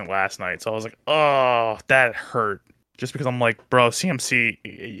decent last night. So I was like, oh, that hurt. just because I'm like, bro, CMC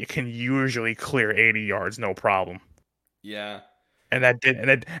you can usually clear 80 yards, no problem. Yeah. And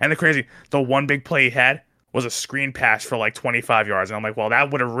the crazy, the one big play he had was a screen pass for like 25 yards, and I'm like, well,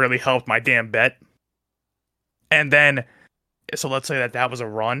 that would have really helped my damn bet. And then, so let's say that was a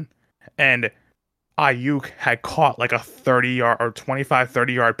run, and Ayuk had caught like a 30-yard or 25,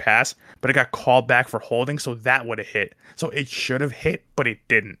 30-yard pass, but it got called back for holding, so that would have hit. So it should have hit, but it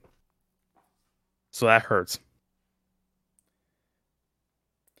didn't. So that hurts.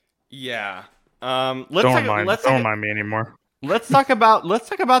 Yeah. Don't remind me anymore. Let's talk about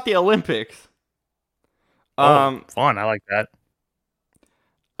the Olympics. Fun. I like that.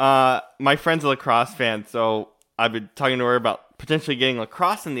 My friend's a lacrosse fan, so I've been talking to her about potentially getting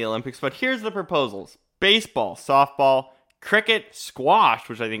lacrosse in the Olympics, but here's the proposals. Baseball, softball, cricket, squash,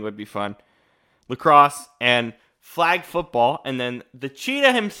 which I think would be fun, lacrosse, and flag football. And then the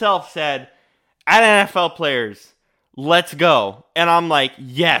cheetah himself said, at NFL players, let's go. And I'm like,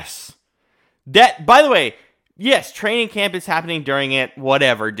 yes. That, by the way, yes, training camp is happening during it,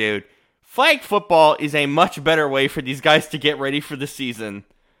 whatever, dude. Flag football is a much better way for these guys to get ready for the season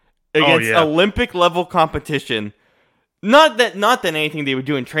against Olympic level competition. Not that anything they would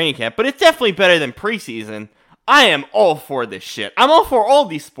do in training camp, but it's definitely better than preseason. I am all for this shit. I'm all for all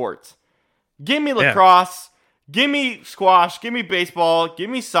these sports. Give me lacrosse, give me squash, give me baseball, give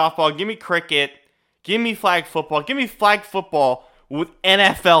me softball, give me cricket, give me flag football, give me flag football with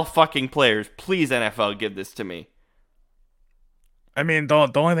NFL fucking players. Please, NFL, give this to me. I mean,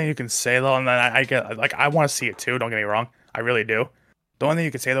 the only thing you can say though, and then I get like I want to see it too. Don't get me wrong, I really do. The only thing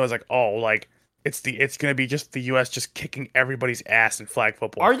you can say though is like, oh, like it's gonna be just the U.S. just kicking everybody's ass in flag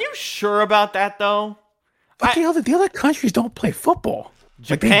football. Are you sure about that though? But the other countries don't play football.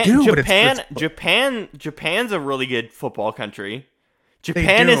 Japan, like they do, Japan's a really good football country.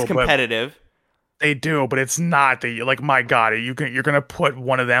 Japan is competitive. They do, but it's not like my God, you're gonna put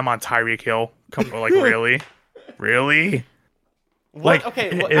one of them on Tyreek Hill? Like really? What?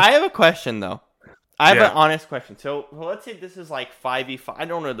 Okay, I have a question though. I have an honest question. So let's say this is like 5v5. I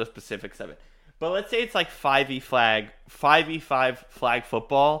don't know the specifics of it, but let's say it's like 5v5 flag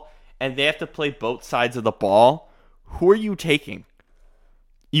football, and they have to play both sides of the ball. Who are you taking?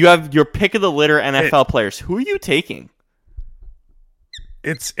 You have your pick of the litter NFL players. Who are you taking?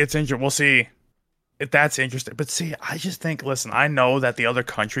 It's interesting. We'll see if that's interesting. But see, I just think, listen, I know that the other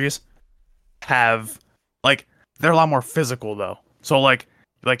countries have, like, they're a lot more physical though. So like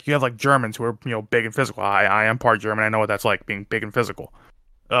you have like Germans who are big and physical. I am part German. I know what that's like, being big and physical.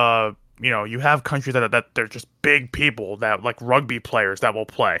 You have countries that they're just big people, that like rugby players that will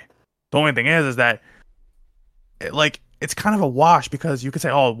play. The only thing is that it's kind of a wash, because you could say,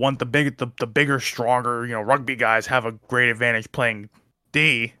 oh, the bigger, stronger, rugby guys have a great advantage playing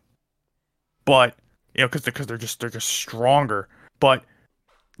D, but because they're just stronger. But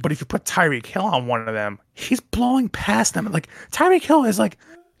if you put Tyreek Hill on one of them, he's blowing past them. Like Tyreek Hill is like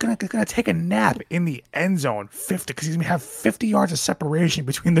gonna take a nap in the end zone 50, because he's gonna have 50 yards of separation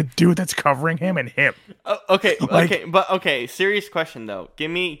between the dude that's covering him and him. Okay. Serious question though.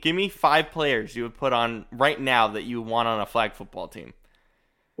 Give me 5 players you would put on right now that you want on a flag football team.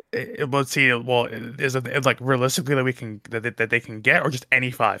 Let's see. Well, is it like realistically that they can get, or just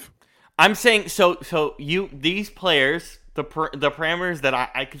any 5? I'm saying so. These players. The parameters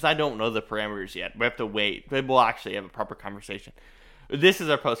that because I don't know the parameters yet. We have to wait. We'll actually have a proper conversation. This is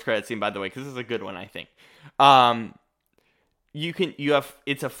our post-credit scene, by the way, because this is a good one, I think. It's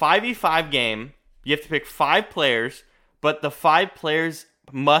a 5v5 game. You have to pick 5 players, but the 5 players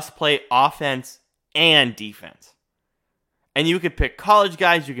must play offense and defense. And you could pick college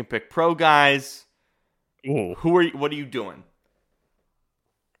guys, you can pick pro guys. Ooh. What are you doing?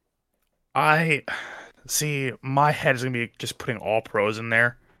 See, my head is gonna be just putting all pros in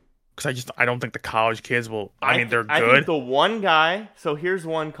there, because I don't think the college kids will. I mean, they're good. I think the one guy. So here's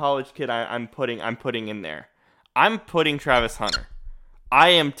one college kid I'm putting in there. I'm putting Travis Hunter. I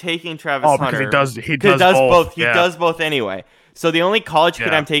am taking Travis Hunter. Because he does both. He does both anyway. So the only college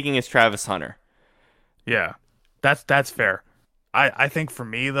kid I'm taking is Travis Hunter. Yeah, that's fair. I think for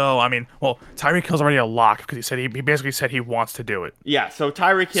me though, I mean, well, Tyreek Hill's already a lock, because he basically said he wants to do it. Yeah, so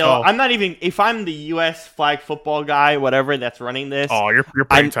Tyreek Hill. I'm not even, if I'm the U.S. flag football guy, whatever that's running this. Oh, you're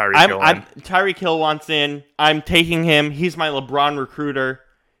putting Tyreek Hill in. Tyreek Hill wants in. I'm taking him. He's my LeBron recruiter.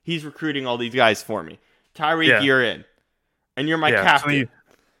 He's recruiting all these guys for me. Tyreek, you're in, and you're my captain.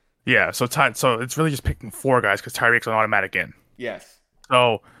 So it's really just picking 4 guys, because Tyreek's an automatic in. Yes.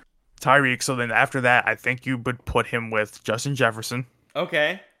 So Tyreek. So then after that, I think you would put him with Justin Jefferson.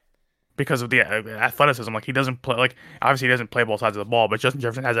 Okay. because of the athleticism. Like he doesn't play obviously he doesn't play both sides of the ball, but Justin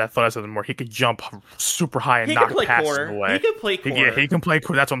Jefferson has athleticism where he could jump super high and He knock can play passes corner. away. He can play corner. Yeah, he can play.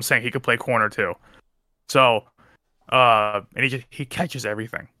 That's what I'm saying. He could play corner too. So, and he catches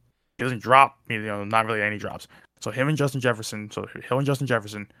everything. He doesn't drop. Not really any drops. So him and Justin Jefferson.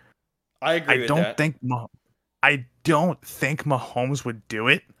 I agree with that. I don't think Mahomes would do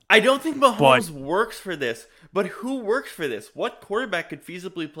it. I don't think Mahomes works for this. But who works for this? What quarterback could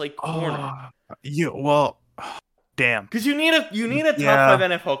feasibly play corner? Damn. Because you need a top 5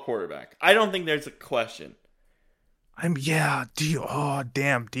 NFL quarterback. I don't think there's a question. Do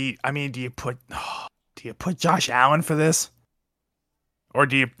you put Josh Allen for this? Or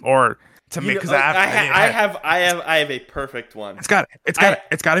do you because I have a perfect one. It's got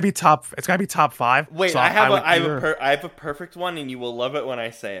to be top 5. Wait, so I have a perfect one, and you will love it when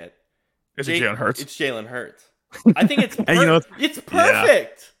I say it. Is it Jalen Hurts? It's Jalen Hurts. I think it's it's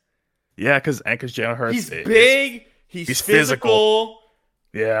perfect. Yeah, because Jalen Hurts. He's big. He's physical.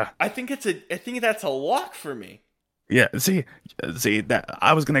 Yeah, I think that's a lock for me. Yeah, see that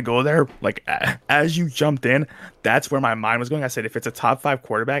I was gonna go there. Like as you jumped in, that's where my mind was going. I said if it's a top 5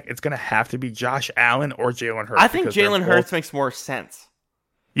 quarterback, it's gonna have to be Josh Allen or Jalen Hurts. I think Jalen Hurts makes more sense.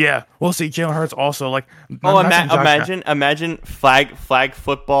 Yeah, we'll see. Jalen Hurts also like. Imagine flag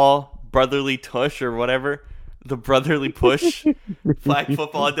football brotherly tush or whatever, the brotherly push flag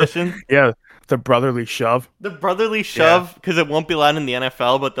football edition. Yeah, the brotherly shove. The brotherly shove because it won't be allowed in the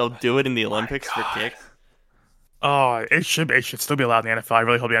NFL, but they'll do it in the Olympics for kicks. Oh, it should still be allowed in the NFL. I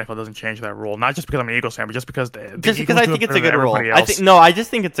really hope the NFL doesn't change that rule. Not just because I'm an Eagles fan, but just because I think it's a good rule.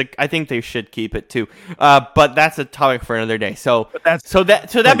 I think they should keep it too. But that's a topic for another day.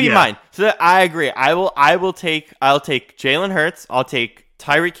 That'd be mine. So I agree. I'll take Jalen Hurts. I'll take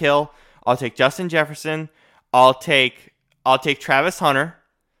Tyreek Hill. I'll take Justin Jefferson. I'll take Travis Hunter.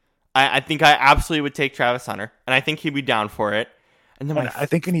 I think I absolutely would take Travis Hunter, and I think he'd be down for it. And then I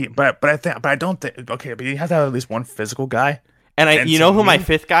think you need, but I don't think. Okay, but you have to have at least one physical guy. And you know who my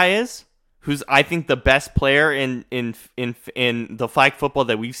 5th guy is? Who's I think the best player in the flag football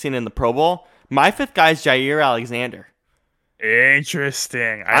that we've seen in the Pro Bowl? My 5th guy is Jair Alexander.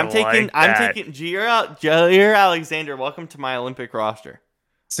 Interesting. I'm taking Jair Alexander. Welcome to my Olympic roster.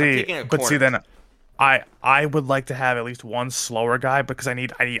 Then I would like to have at least one slower guy because I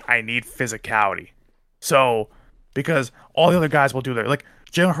need physicality. So because all the other guys will do their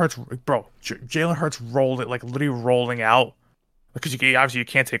Jalen Hurts, bro. Jalen Hurts rolled it literally rolling out because you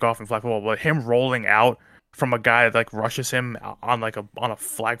can't take off in flag football, but him rolling out from a guy that rushes him on a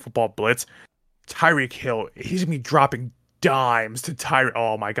flag football blitz. Tyreek Hill, he's gonna be dropping dimes to Tyreek.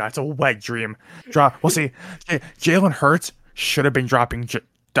 Oh my god, it's a wet dream. We'll see. Jalen Hurts should have been dropping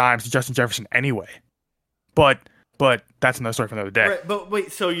dimes to Justin Jefferson anyway, but that's another story for another day. Right, but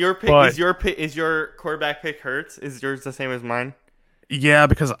wait, so your pick is your quarterback pick Hurts? Is yours the same as mine? Yeah,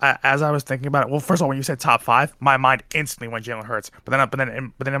 because as I was thinking about it, well, first of all, when you said top 5, my mind instantly went Jalen Hurts. But then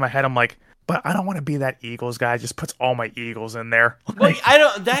in my head, I'm like, but I don't want to be that Eagles guy. Just puts all my Eagles in there. I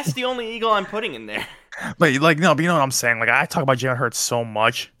don't. That's the only Eagle I'm putting in there. But you know what I'm saying. I talk about Jalen Hurts so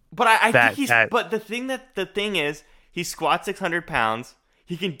much. But I think he's. But the thing is, he squats 600 pounds.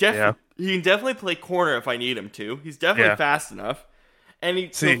 He can definitely play corner if I need him to. He's definitely fast enough, and he'll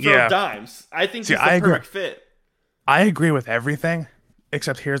throw dimes. I think he's the perfect fit. I agree with everything,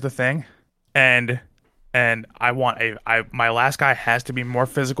 except here's the thing, and I want my last guy has to be more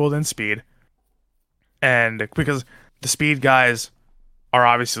physical than speed, and because the speed guys are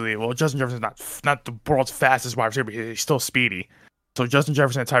obviously Justin Jefferson's not the world's fastest wide receiver, but he's still speedy. So Justin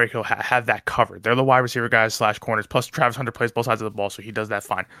Jefferson and Tyreek Hill have that covered. They're the wide receiver guys / corners. Plus Travis Hunter plays both sides of the ball, so he does that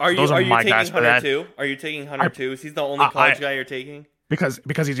fine. Are you taking Hunter too? Are you taking Hunter too? Is he the only college guy you're taking? Because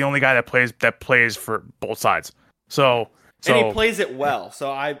he's the only guy that plays for both sides. So and he plays it well.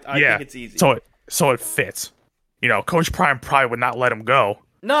 So I think it's easy. So it fits. Coach Prime probably would not let him go.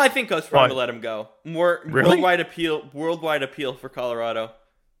 No, I think Coach Prime would let him go. Worldwide appeal for Colorado.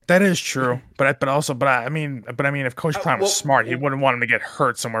 That is true, but I mean, if Coach Prime was smart, he wouldn't want him to get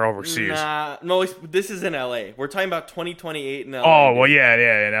hurt somewhere overseas. No, this is in LA. We're talking about 2028 in LA. Oh well, yeah,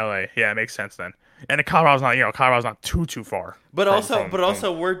 in LA, yeah, it makes sense then. And Colorado's not too far. But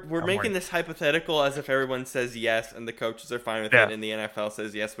also, we're making this hypothetical as if everyone says yes and the coaches are fine with it, and the NFL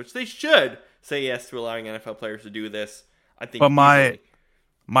says yes, which they should say yes to allowing NFL players to do this. I think. But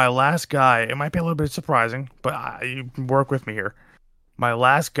my last guy, it might be a little bit surprising, but you work with me here. My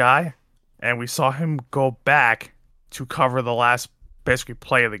last guy, and we saw him go back to cover the last basically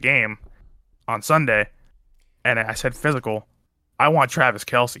play of the game on Sunday, and I said physical. I want Travis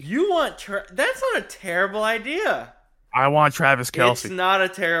Kelce. You want that's not a terrible idea. I want Travis It's Kelce. not a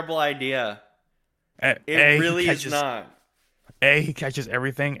terrible idea. It really is not. A, he catches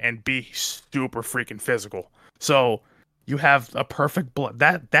everything, and B, he's super freaking physical. So you have a perfect blend.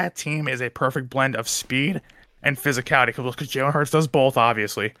 That team is a perfect blend of speed and physicality. Because Jalen Hurts does both,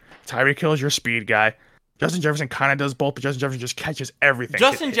 obviously. Tyreek Hill is your speed guy. Justin Jefferson kind of does both, but Justin Jefferson just catches everything.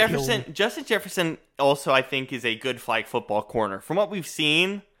 Justin Jefferson also, I think, is a good flag football corner. From what we've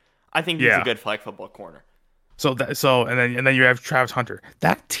seen, I think he's a good flag football corner. And then you have Travis Hunter.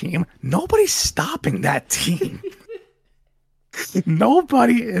 That team, nobody's stopping that team.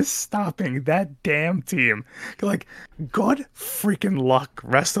 Nobody is stopping that damn team. Like, good freaking luck,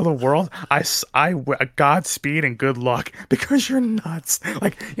 rest of the world. Godspeed and good luck, because you're nuts.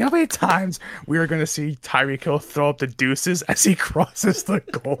 Like, you know how many times we are going to see Tyreek Hill throw up the deuces as he crosses the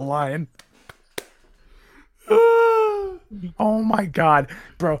goal line? Oh my god,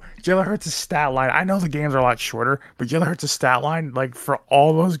 bro. Jalen Hurts' stat line. I know the games are a lot shorter, but Jalen Hurts' stat line, like, for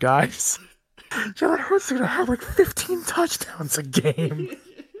all those guys, Jalen Hurts is gonna have like 15 touchdowns a game.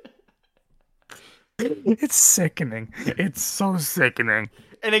 It's sickening. It's so sickening.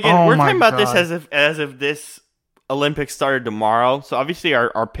 And again, we're talking about this as if this Olympics started tomorrow. So obviously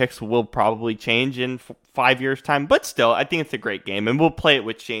our picks will probably change in 5 years' time. But still, I think it's a great game. And we'll play it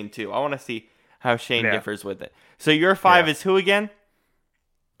with Shane, too. I want to see how Shane differs with it. So your 5 is who again?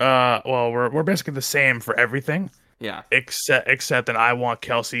 Well, we're basically the same for everything. Yeah. Except that I want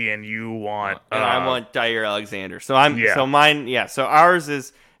Kelce and you want and I want Jair Alexander. So so ours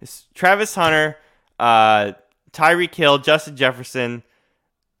is Travis Hunter, Tyreek Hill, Justin Jefferson,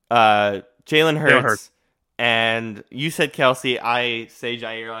 Jalen Hurts, and you said Kelce. I say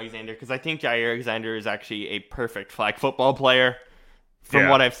Jair Alexander because I think Jair Alexander is actually a perfect flag football player from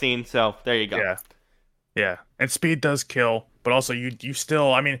what I've seen. So there you go. Yeah. And speed does kill, but also you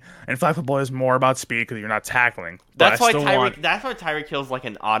still, I mean, and flag football is more about speed because you're not tackling. That's why Tyreek Hill's like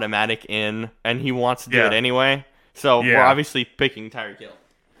an automatic in, and he wants to do it anyway. So we're obviously picking Tyreek Hill.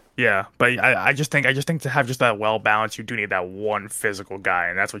 Yeah, but I just think to have just that well balanced, you do need that one physical guy,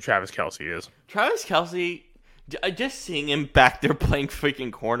 and that's what Travis Kelce is. Travis Kelce, just seeing him back there playing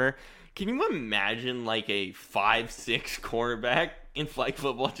freaking corner. Can you imagine like a 5'6" cornerback in flag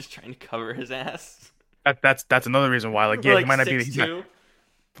football just trying to cover his ass? That's another reason why. Like, he might not be.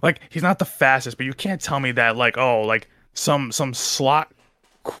 He's not the fastest, but you can't tell me that some slot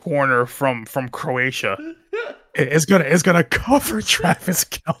corner from Croatia is gonna cover Travis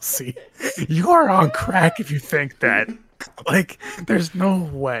Kelce. You are on crack if you think that. Like, there's no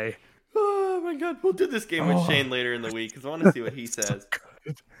way. Oh my god, we'll do this game with Shane later in the week because I want to see what he says.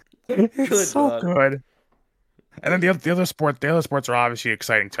 It's so good. And then the other sports are obviously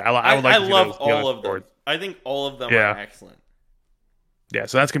exciting too. I love all of them. I think all of them are excellent. Yeah,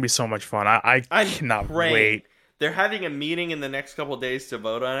 so that's gonna be so much fun. I cannot wait. They're having a meeting in the next couple of days to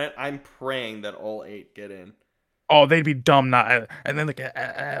vote on it. I'm praying that all 8 get in. Oh, they'd be dumb not. And then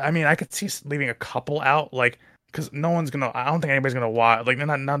I could see leaving a couple out, because no one's gonna. I don't think anybody's gonna watch. Like,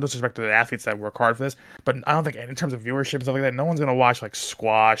 not disrespect to the athletes that work hard for this, but I don't think in terms of viewership and stuff like that, no one's gonna watch like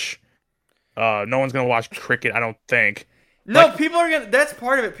squash. No one's gonna watch cricket. I don't think. No, people are gonna. That's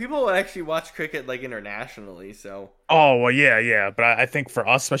part of it. People will actually watch cricket internationally. So. Oh well, yeah. But I think for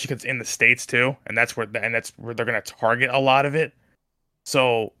us, especially because it's in the States too, and that's where they're gonna target a lot of it.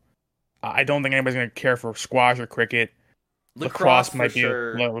 So, I don't think anybody's gonna care for squash or cricket. Lacrosse might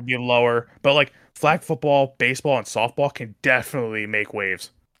would be lower, but flag football, baseball, and softball can definitely make waves.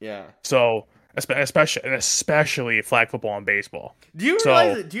 Yeah. So. Especially flag football and baseball. Do you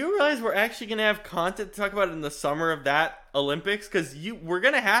realize we're actually gonna have content to talk about in the summer of that Olympics? Because we're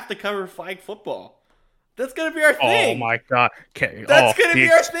gonna have to cover flag football. That's gonna be our thing. Oh my god! That's gonna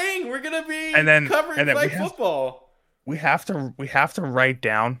be our thing. We're gonna be covering flag football. We have to write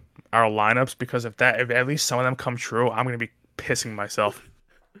down our lineups because if at least some of them come true, I'm gonna be pissing myself.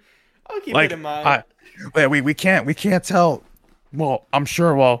 I'll keep it in mind. We can't tell. Well, I'm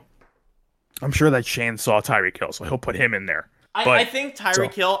sure that Shane saw Tyreek Hill, so he'll put him in there. I think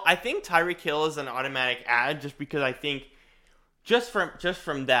Tyreek Hill is an automatic add just because I think just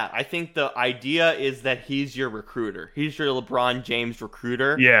from that, I think the idea is that he's your recruiter. He's your LeBron James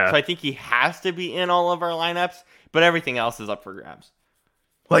recruiter. Yeah. So I think he has to be in all of our lineups, but everything else is up for grabs.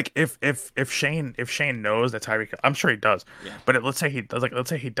 If Shane knows that Tyreek Hill, I'm sure he does. Yeah. But let's say he does. Let's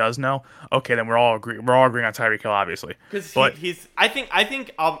say he does know. Okay, then we're all agreeing on Tyreek Hill, obviously. Because I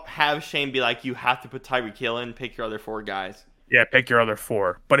think I'll have Shane be like, you have to put Tyreek Hill in. Pick your other 4 guys. Yeah, pick your other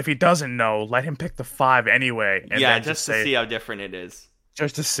 4. But if he doesn't know, let him pick the 5 anyway. And then just to see how different it is.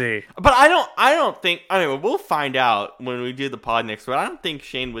 Just to see. But I don't think. Anyway, we'll find out when we do the pod next. But I don't think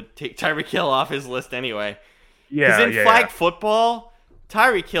Shane would take Tyreek Hill off his list anyway. Because Yeah, in yeah, flag football,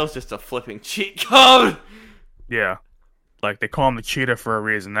 Tyreek Hill's just a flipping cheat code. yeah. Like they call him the cheetah for a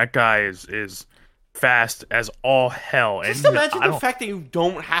reason. That guy is fast as all hell. And Just imagine the fact that you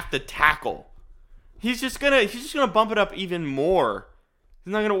don't have to tackle. He's just gonna bump it up even more.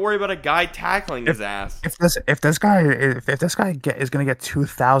 He's not gonna worry about a guy tackling his ass. If this guy is gonna get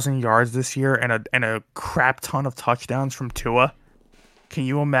 2,000 yards this year and a crap ton of touchdowns from Tua, can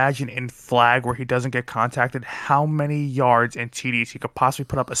you imagine in flag where he doesn't get contacted how many yards and TDs he could possibly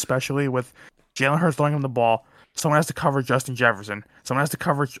put up, especially with Jalen Hurts throwing him the ball? Someone has to cover Justin Jefferson. Someone has to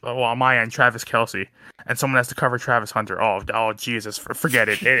cover, well, on my end, Travis Kelce, and someone has to cover Travis Hunter. Oh, Jesus, forget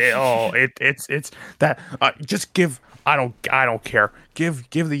it. It's that. Just give. I don't care. Give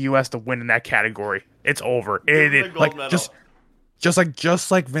the U.S. the win in that category. It's over. It like medal.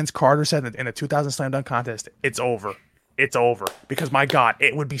 just like Vince Carter said in the 2000 slam dunk contest. It's over. It's over because my God,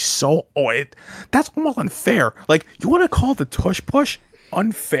 it would be so. That's almost unfair. Like you want to call the tush push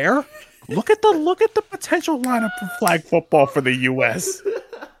unfair? Look at the potential lineup for flag football for the U.S.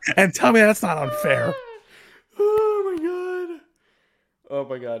 and tell me that's not unfair. Oh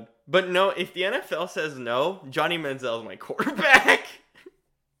my god. But no, if the NFL says no, Johnny Manziel is my quarterback.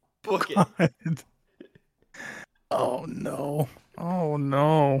 Book it. Oh no. I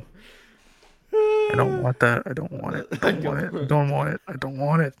don't want that. I don't want it. I don't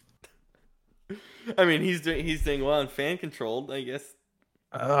want it. I mean, he's doing well in fan controlled, I guess.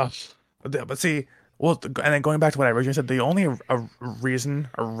 But see, well, and then going back to what I originally said, the only reason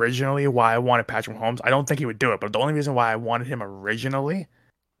originally why I wanted Patrick Mahomes, I don't think he would do it, but the only reason why I wanted him originally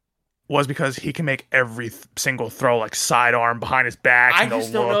was because he can make every single throw like sidearm behind his back. I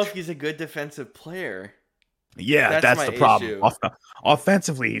just don't know if he's a good defensive player. Yeah, that's the problem.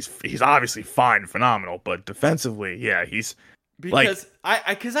 Offensively, he's obviously fine, phenomenal, but defensively, yeah, he's because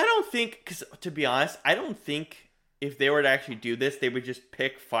I don't think, because to be honest, I don't think if they were to actually do this, they would just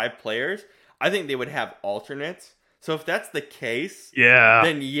pick 5 players. I think they would have alternates. So if that's the case,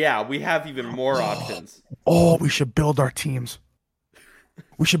 then yeah, we have even more options. Oh, we should build our teams.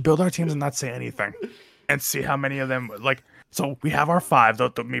 We should build our teams and not say anything, and see how many of them like. So we have our 5, though,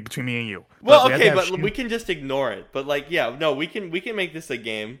 between me and you. Well, okay, but we can just ignore it. But like, yeah, no, we can make this a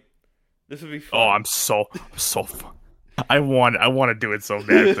game. This would be fun. Oh, I'm so fun. I want to do it so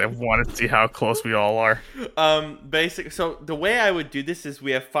bad because I want to see how close we all are. So the way I would do this is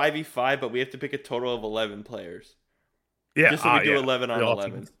we have 5v5, but we have to pick a total of 11 players. Yeah, just so we do 11 on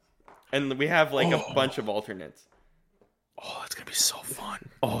 11, and we have like a bunch of alternates. Oh, it's gonna be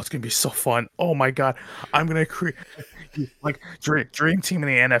so fun. Oh my God, I'm gonna create like dream team in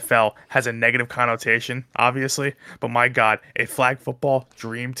the NFL has a negative connotation, obviously, but my God, a flag football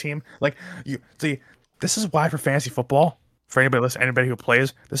dream team, like you see. This is why for fantasy football, for anybody who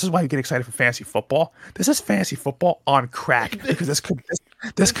plays, this is why you get excited for fantasy football. This is fantasy football on crack because this could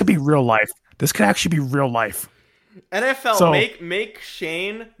be real life. This could actually be real life. NFL, so, make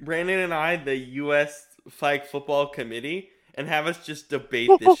Shane, Brandon, and I the U.S. flag football committee and have us just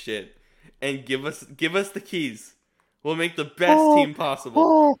debate this shit and give us the keys. We'll make the best team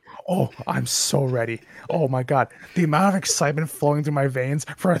possible. Oh, I'm so ready. Oh my God, the amount of excitement flowing through my veins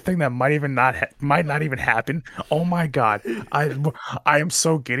for a thing that might not even happen. Oh my God, I am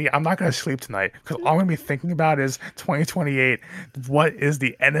so giddy. I'm not gonna sleep tonight because all I'm gonna be thinking about is 2028. What is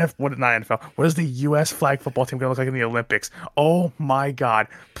the What is the U.S. flag football team gonna look like in the Olympics? Oh my God.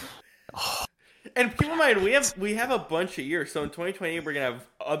 And keep in mind, we have a bunch of years. So in 2028, we're gonna have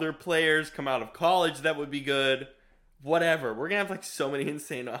other players come out of college that would be good. Whatever. We're gonna have like so many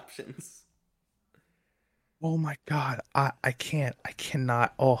insane options. Oh my God. I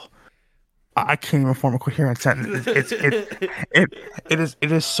cannot. Oh, I can't even form a coherent sentence. It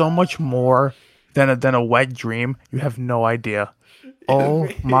is so much more than a wet dream. You have no idea. Oh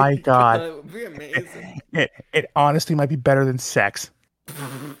my God. It would be amazing. It honestly might be better than sex.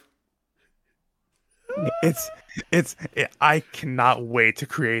 I cannot wait to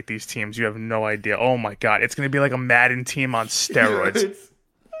create these teams. You have no idea. Oh my God, it's gonna be like a Madden team on steroids.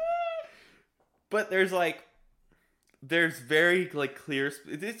 But there's very like clear.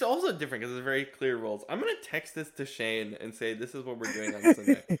 It's also different because there's very clear rules. I'm gonna text this to Shane and say this is what we're doing on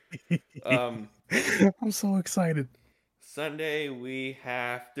Sunday. I'm so excited. Sunday we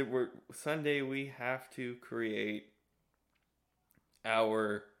have to create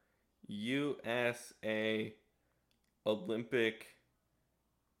our USA Olympic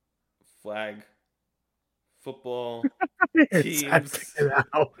flag football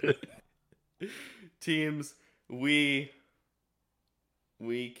teams. We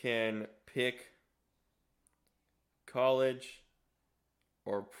can pick college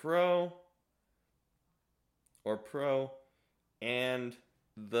or pro, or pro, and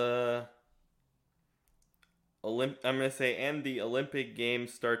the I'm gonna say and the Olympic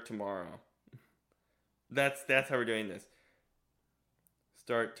Games start tomorrow. That's how we're doing this.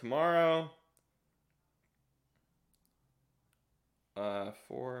 Start tomorrow. I'm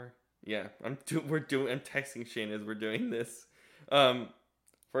texting Shane as we're doing this.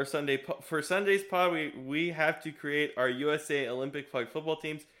 For Sunday's pod, we have to create our USA Olympic flag football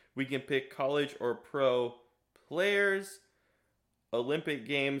teams. We can pick college or pro players. Olympic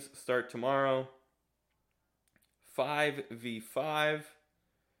Games start tomorrow. 5v5.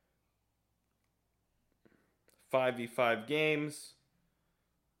 5v5 games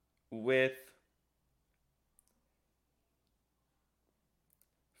with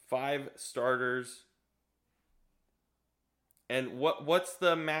 5 starters. And what's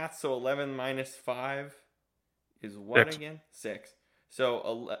the math? So 11 minus 5 is what 6. again? 6.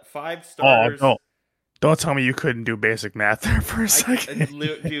 So 5 starters. Oh, don't tell me you couldn't do basic math there for a second.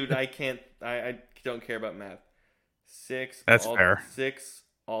 Dude, I can't. I don't care about math. 6. That's fair. 6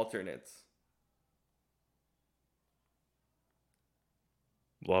 alternates.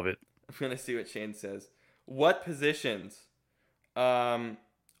 Love it. I'm gonna see what Shane says. What positions? Well,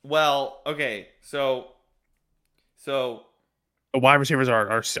 okay. So the wide receivers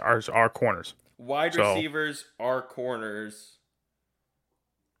are corners. Wide receivers are corners.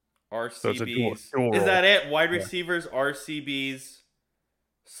 RCBs. So it's a dual Is role. that it? Wide receivers, RCBs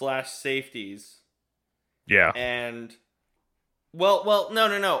 / safeties. Yeah. And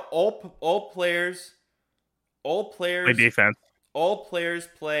no. All players Play defense. All players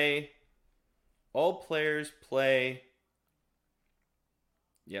play.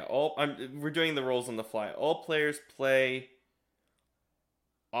 Yeah, we're doing the roles on the fly. All players play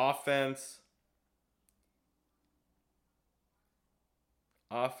offense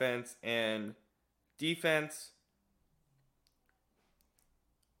and defense.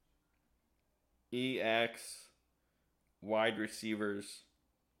 EX wide receivers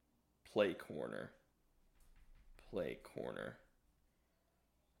play corner.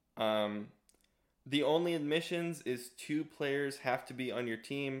 The only admissions is 2 players have to be on your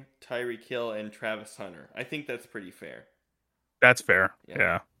team, Tyreek Hill and Travis Hunter. I think that's pretty fair. That's fair.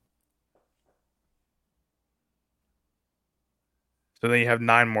 Yeah. So then you have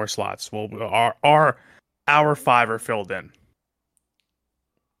 9 more slots. Well, our 5 are filled in.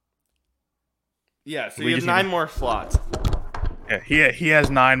 Yeah, so you have 9 more slots. Yeah, he has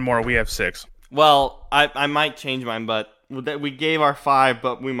 9 more. We have 6. Well, I might change mine, but we gave our 5,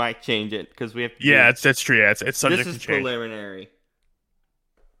 but we might change it because we have to. Yeah, it's true. Yeah, it's subject to change. This is preliminary.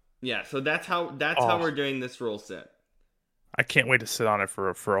 Yeah, so that's how we're doing this rule set. I can't wait to sit on it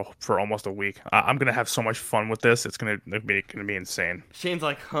for almost a week. I'm gonna have so much fun with this. It's gonna be insane. Shane's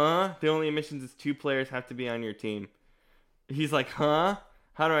like, huh? The only admissions is 2 players have to be on your team. He's like, huh?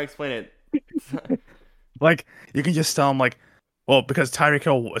 How do I explain it? Like, you can just tell him, like, well, because Tyreek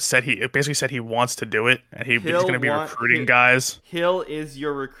Hill basically said he wants to do it, and he's going to be recruiting guys. Hill is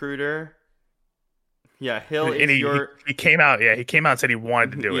your recruiter. Yeah, Hill is he came out. Yeah, he came out and said he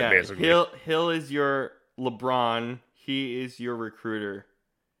wanted to do it. Basically, Hill is your LeBron. He is your recruiter.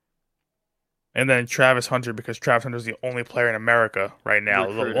 And then Travis Hunter, because Travis Hunter is the only player in America right now,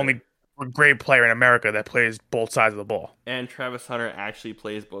 recruiter. The only great player in America that plays both sides of the ball. And Travis Hunter actually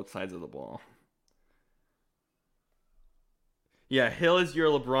plays both sides of the ball. Yeah, Hill is your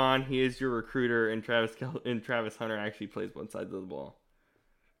LeBron, he is your recruiter, and Travis Hunter actually plays both sides of the ball.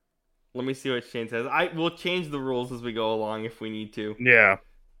 Let me see what Shane says. We'll change the rules as we go along if we need to. Yeah.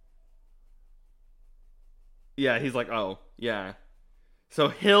 Yeah, he's like, oh, yeah. So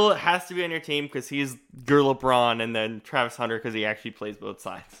Hill has to be on your team because he's your LeBron, and then Travis Hunter because he actually plays both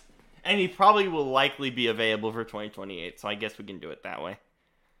sides. And he probably will likely be available for 2028, so I guess we can do it that way.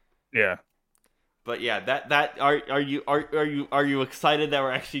 Yeah. But yeah, that are you excited that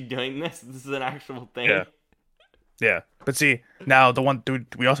we're actually doing this? This is an actual thing. Yeah. Yeah. But see, now dude,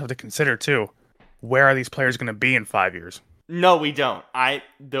 we also have to consider too, where are these players going to be in 5 years? No, we don't.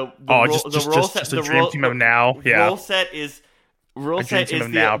 The dream team of now. Yeah. Rule set is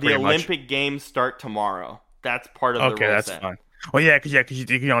the Olympic Games start tomorrow. That's part of the rule set. Okay, that's fine. Well, yeah, because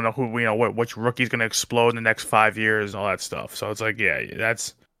you don't know which rookie's going to explode in the next 5 years and all that stuff. So it's like, yeah,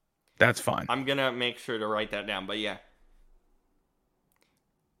 that's fine. I'm gonna make sure to write that down. But yeah.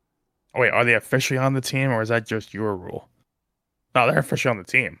 Oh, wait, are they officially on the team, or is that just your rule? No, they're officially on the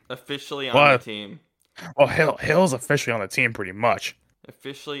team. Officially on the team. Well, Hill's officially on the team pretty much.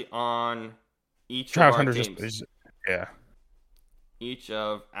 Officially on each Travis of our Hunter's teams. Yeah. Each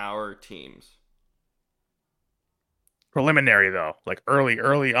of our teams. Preliminary though, like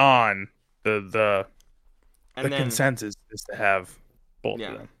early on, the And the then consensus is to have both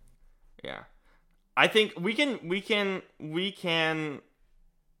yeah, of them. yeah. I think we can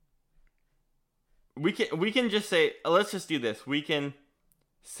just say, let's just do this. We can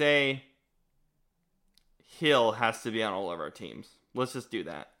say Hill has to be on all of our teams. Let's just do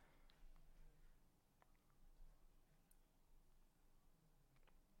that.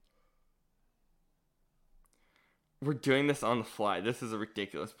 We're doing this on the fly. This is a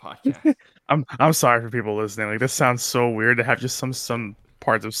ridiculous podcast. I'm sorry for people listening. Like this sounds so weird to have just some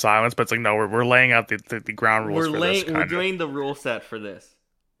parts of silence, but it's like no, we're laying out the ground rules for this We're kind of. doing the rule set for this.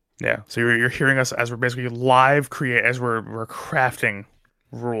 Yeah. So you're hearing us as we're basically live as we're crafting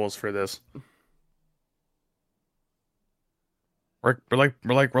rules for this. We're like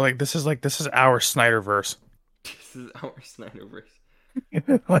this is our Snyderverse. This is our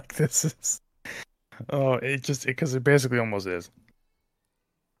Snyderverse. Like this is because it basically almost is.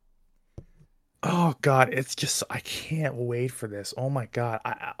 Oh God, it's just I can't wait for this. Oh my God,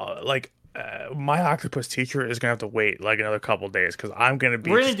 my octopus teacher is gonna have to wait like another couple days because I'm gonna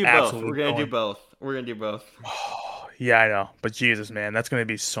be. We're gonna just do both. absolutely We're gonna do going- both. We're gonna do both. Yeah, I know, but Jesus, man, that's gonna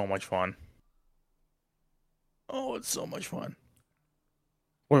be so much fun. Oh, it's so much fun.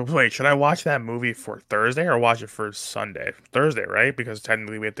 Wait, should I watch that movie for Thursday or watch it for Sunday? Thursday, right? Because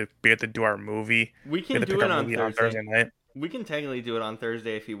technically we have to do our movie. We We can have to do pick it our on movie Thursday. on Thursday night. We can technically do it on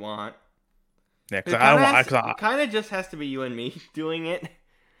Thursday if you want. Yeah, It because I don't want. it kind of just has to be you and me doing it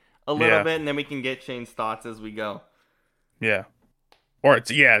a little Yeah. bit, and then we can get Shane's thoughts as we go. Yeah. Or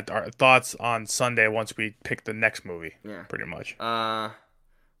our thoughts on Sunday once we pick the next movie, Yeah. pretty much.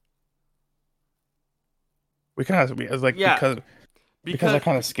 We kind of Yeah, because I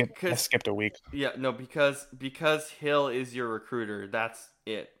kind of because- skipped a week. Yeah, no, because Hill is your recruiter. That's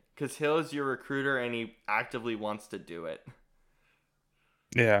it. Because Hill is your recruiter, and he actively wants to do it.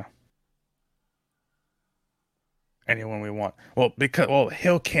 Yeah. Anyone we want. Well,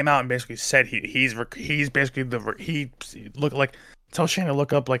 Hill came out and basically said he's basically he look like tell Shane to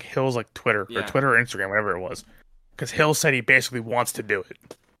look up like Hill's like Twitter Yeah. or Twitter or Instagram, whatever it was, because Hill said he basically wants to do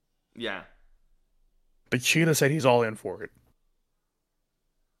it, Yeah. but Cheetah said he's all in for it.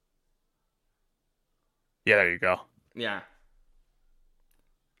 Yeah, there you go. Yeah.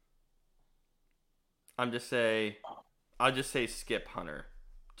 I'll just say skip Hunter,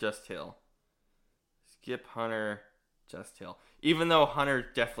 just Hill. Skip Hunter, just Hill. Even though Hunter's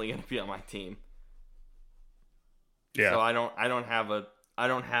definitely gonna be on my team. Yeah, So I don't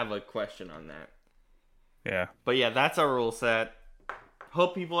have a question on that. yeah. But yeah, that's our rule set.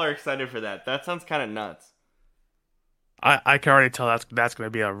 Hope people are excited for that. That sounds kind of nuts. I can already tell that's going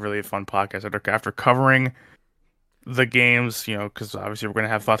to be a really fun podcast after covering the games, because obviously we're going to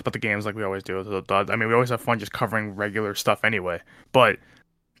have thoughts about the games like we always do. I mean, we always have fun just covering regular stuff anyway. But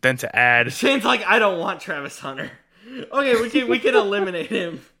then to add, Shane's like, I don't want Travis Hunter. Okay, we can eliminate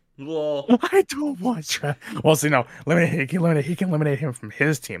him. Lol. I don't want Well, see, no, he can eliminate him from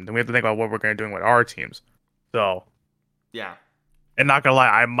his team. Then we have to think about what we're going to do with our teams. So, Yeah. and not gonna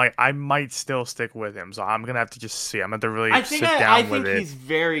lie, I might still stick with him. So I'm gonna have to just see. I'm gonna have to really I sit think down with it. he's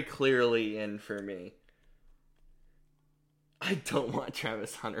very clearly in for me. I don't want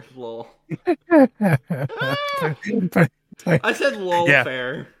Travis Hunter. Lol. I said lol Yeah.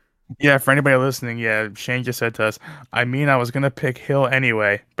 fair. Yeah, for anybody listening, yeah, Shane just said to us, I mean, I was gonna pick Hill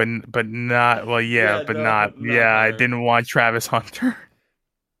anyway, but not. Well, Yeah, but no, not. not Yeah, I Hunter. didn't want Travis Hunter.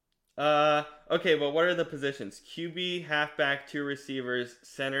 Okay, but what are the positions? QB, halfback, two receivers,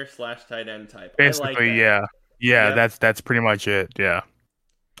 center / tight end type. Basically, I like that. yeah. Yep. That's pretty much it. Yeah.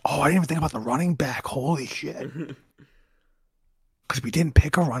 Oh, I didn't even think about the running back. Holy shit! Because we didn't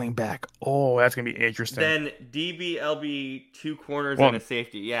pick a running back. Oh, that's gonna be interesting. Then DB, LB, two corners Well, and a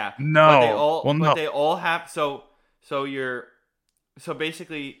safety. Yeah. no. But they all, Well, no. they all have. So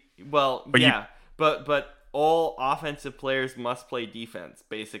basically, well, But you- yeah. But all offensive players must play defense.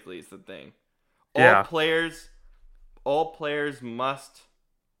 Basically, is the thing. Yeah. All players must.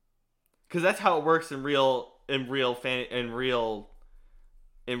 Because that's how it works in real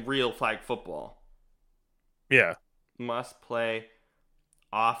flag football. Yeah. Must play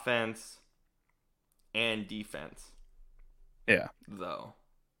offense and defense. Yeah. Though.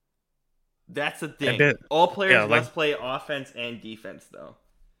 That's the thing. bit- All players yeah, like- must play offense and defense though.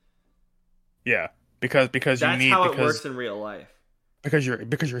 Yeah. Because That's you need how it works in real life. because your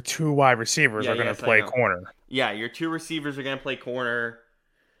two wide receivers Yeah, are gonna yes, I play know. corner. Yeah, your two receivers are gonna play corner.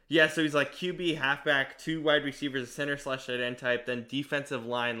 Yeah, so he's like QB, halfback, two wide receivers, a center / tight end type, then defensive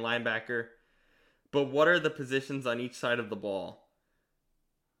line, linebacker. But what are the positions on each side of the ball?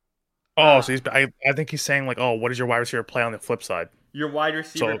 Oh, so I think he's saying like, oh, what does your wide receiver play on the flip side? Your wide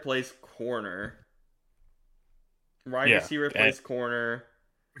receiver So- plays corner. Wide Yeah, receiver plays corner.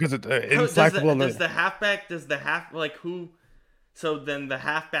 because Does the halfback like who? So then the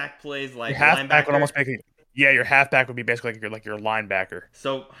halfback plays like your halfback would linebacker. almost make it. Yeah, your halfback would be basically like your linebacker.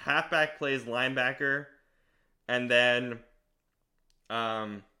 So halfback plays linebacker, and then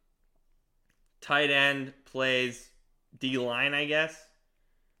tight end plays D line, I guess.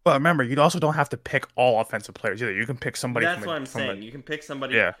 But remember, you also don't have to pick all offensive players either. You can pick somebody. That's what I'm saying. You can pick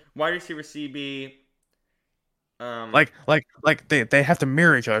somebody. Yeah. Wide receiver CB. Like they have to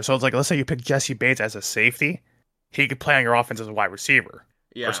mirror each other. So it's like, let's say you pick Jesse Bates as a safety, he could play on your offense as a wide receiver,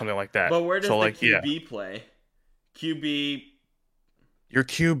 or something like that. But where does so, the like, QB play? QB. Your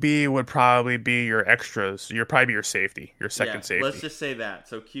QB would probably be your extras. You'd probably be your safety, your second safety. Let's just say that.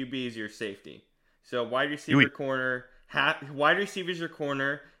 So QB is your safety. So wide receiver corner, wide receiver is your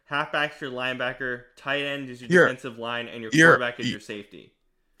corner, halfback's your linebacker, tight end is your defensive line, and your quarterback is your safety.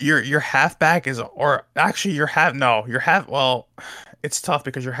 Your halfback is, or actually well, it's tough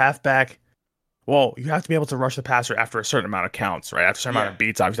because your halfback, well, you have to be able to rush the passer after a certain amount of counts, right? After a certain amount of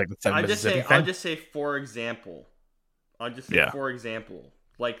beats, obviously, like the 7 Mississippi thing. I'll just say for example.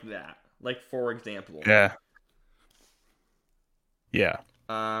 Like that. Like for example. Yeah. Yeah.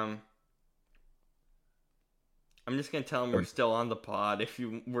 I'm just gonna tell him we're still on the pod.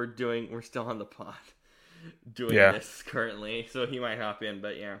 We're still on the pod doing this currently, so he might hop in,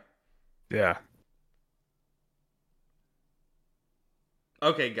 but yeah. Yeah.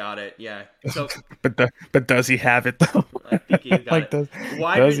 Okay, got it. Yeah. So, but does he have it though? I think he's got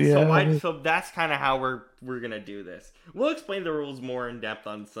it. So that's kind of how we're gonna do this. We'll explain the rules more in depth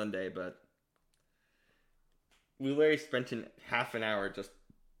on Sunday, but we literally spent half an hour just.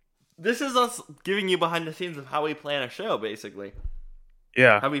 This is us giving you behind the scenes of how we plan a show, basically.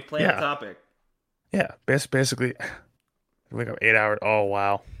 Yeah. How we plan a topic. Yeah, basically, we got 8 hours. Oh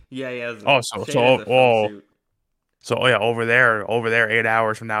wow. Yeah. Over there, 8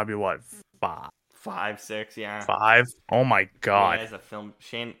 hours from now would be what? 5, 6, yeah. 5. Oh my god. Yeah, has a film.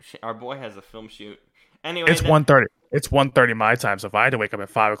 Shane, our boy has a film shoot. Anyway, it's 1:30. It's 1:30 my time. So if I had to wake up at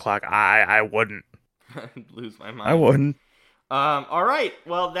 5 o'clock, I wouldn't lose my mind. I wouldn't. All right.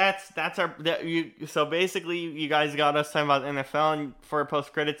 Well, that's our. So basically, you guys got us talking about NFL, and for a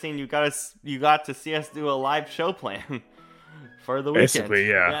post-credit scene, you got to see us do a live show plan for the weekend. Basically,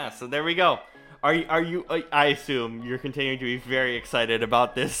 yeah. Yeah. So there we go. Are you? I assume you're continuing to be very excited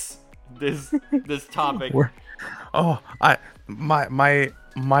about this topic.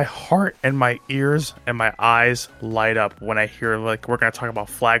 My heart and my ears and my eyes light up when I hear like we're gonna talk about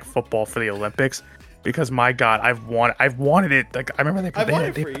flag football for the Olympics, because my God, I've wanted it. Like I remember I've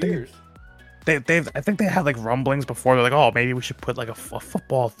wanted it for years. I think they had like rumblings before. They're like, oh, maybe we should put like a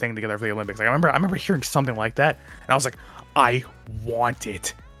football thing together for the Olympics. Like I remember hearing something like that, and I was like, I want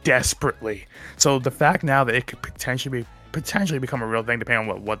it desperately. So the fact now that it could potentially become a real thing, depending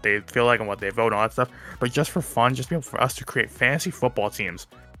on what they feel like and what they vote and all that stuff, but just for fun, just be able for us to create fantasy football teams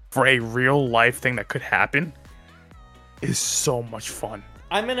for a real life thing that could happen is so much fun.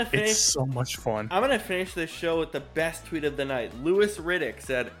 It's so much fun. I'm gonna finish this show with the best tweet of the night. Lewis Riddick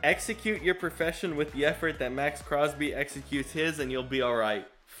said, "Execute your profession with the effort that Max Crosby executes his, and you'll be all right."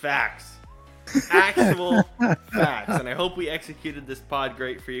 Facts. Actual facts. And I hope we executed this pod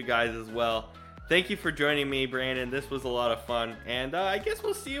great for you guys as well. Thank you for joining me, Brandon. This was a lot of fun. And I guess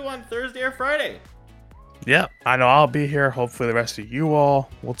we'll see you on Thursday or Friday. Yeah, I know I'll be here. Hopefully the rest of you all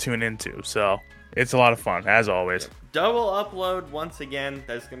will tune in too. So it's a lot of fun, as always. Double upload once again.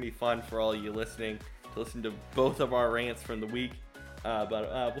 That's going to be fun for all you listening to listen to both of our rants from the week. But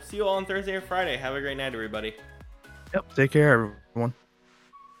we'll see you all on Thursday or Friday. Have a great night, everybody. Yep, take care, everyone.